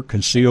on their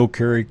concealed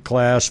carry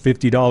class,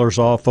 $50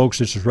 off. Folks,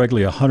 this is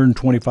regularly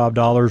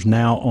 $125,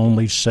 now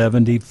only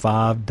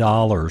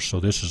 $75. So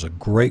this is a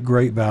great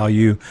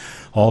value.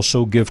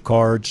 Also gift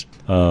cards.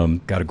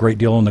 Got a great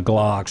deal on the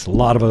Glocks, a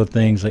lot of other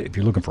things. If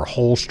you're looking for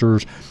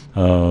holsters,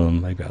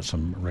 they've got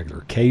some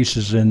regular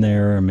cases in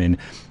there.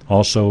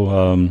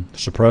 Also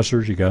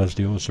suppressors. You guys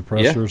deal with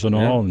suppressors and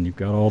all, and you've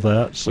got all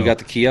that. So. We got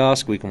the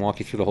kiosk. We can walk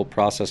you through the whole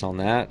process on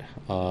that.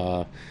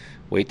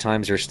 Wait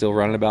times are still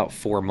running about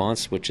 4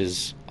 months, which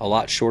is a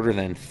lot shorter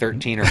than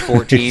 13 or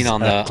 14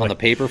 on the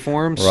paper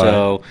form. Right.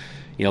 So,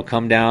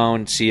 come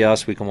down, see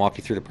us. We can walk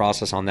you through the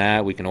process on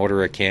that. We can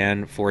order a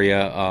can for you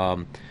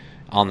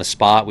on the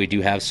spot. We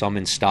do have some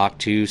in stock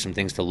too, some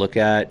things to look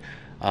at.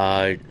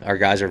 Our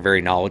guys are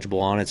very knowledgeable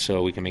on it,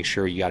 so we can make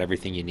sure you got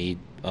everything you need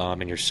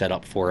and you're set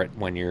up for it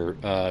when your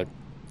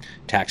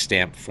tax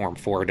stamp Form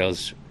 4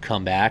 does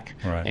come back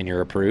and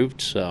you're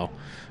approved. So,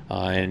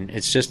 and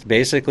it's just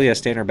basically a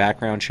standard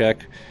background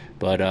check,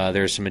 but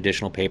there's some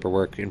additional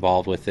paperwork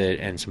involved with it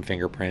and some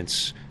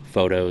fingerprints,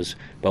 photos,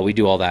 but we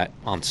do all that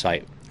on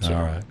site. So.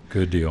 All right,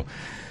 good deal.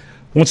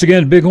 Once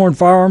again, Bighorn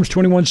Firearms,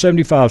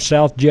 2175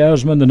 South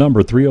Jasmine, the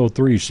number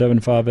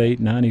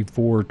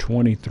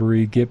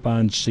 303-758-9423. Get by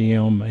and see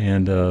them.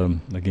 And,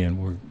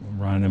 again,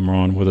 Ryan and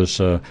Ron with us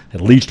at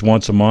least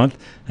once a month.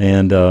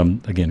 And,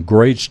 again,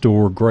 great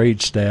store,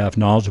 great staff,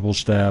 knowledgeable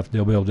staff.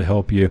 They'll be able to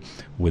help you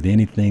with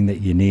anything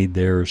that you need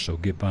there. So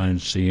get by and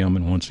see them.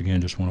 And once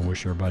again, just want to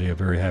wish everybody a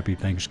very happy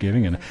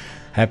Thanksgiving and a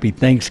happy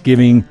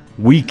Thanksgiving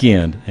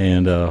weekend.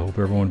 And hope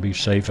everyone will be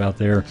safe out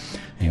there.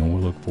 And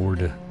we'll look forward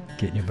to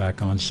getting you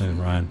back on soon,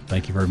 Ryan.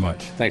 Thank you very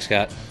much. Thanks,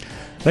 Scott.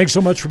 Thanks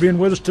so much for being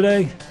with us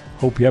today.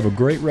 Hope you have a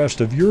great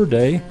rest of your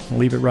day. I'll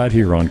leave it right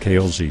here on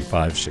KLZ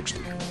 560.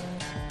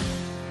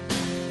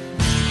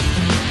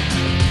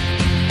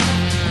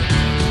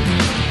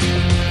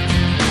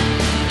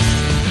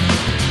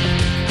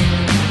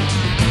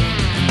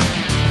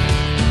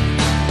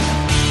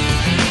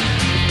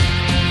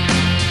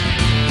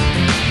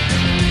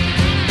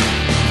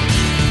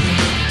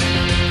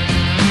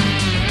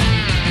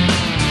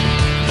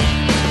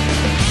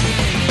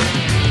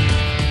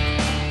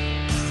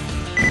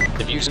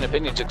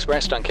 Opinions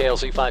expressed on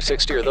KLZ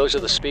 560 are those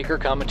of the speaker,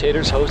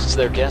 commentators, hosts,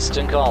 their guests,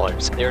 and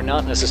callers. They are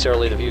not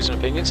necessarily the views and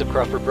opinions of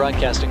Crawford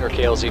Broadcasting or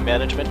KLZ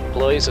management,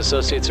 employees,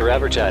 associates, or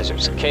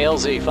advertisers.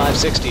 KLZ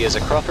 560 is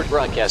a Crawford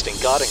Broadcasting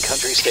God and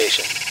Country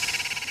station.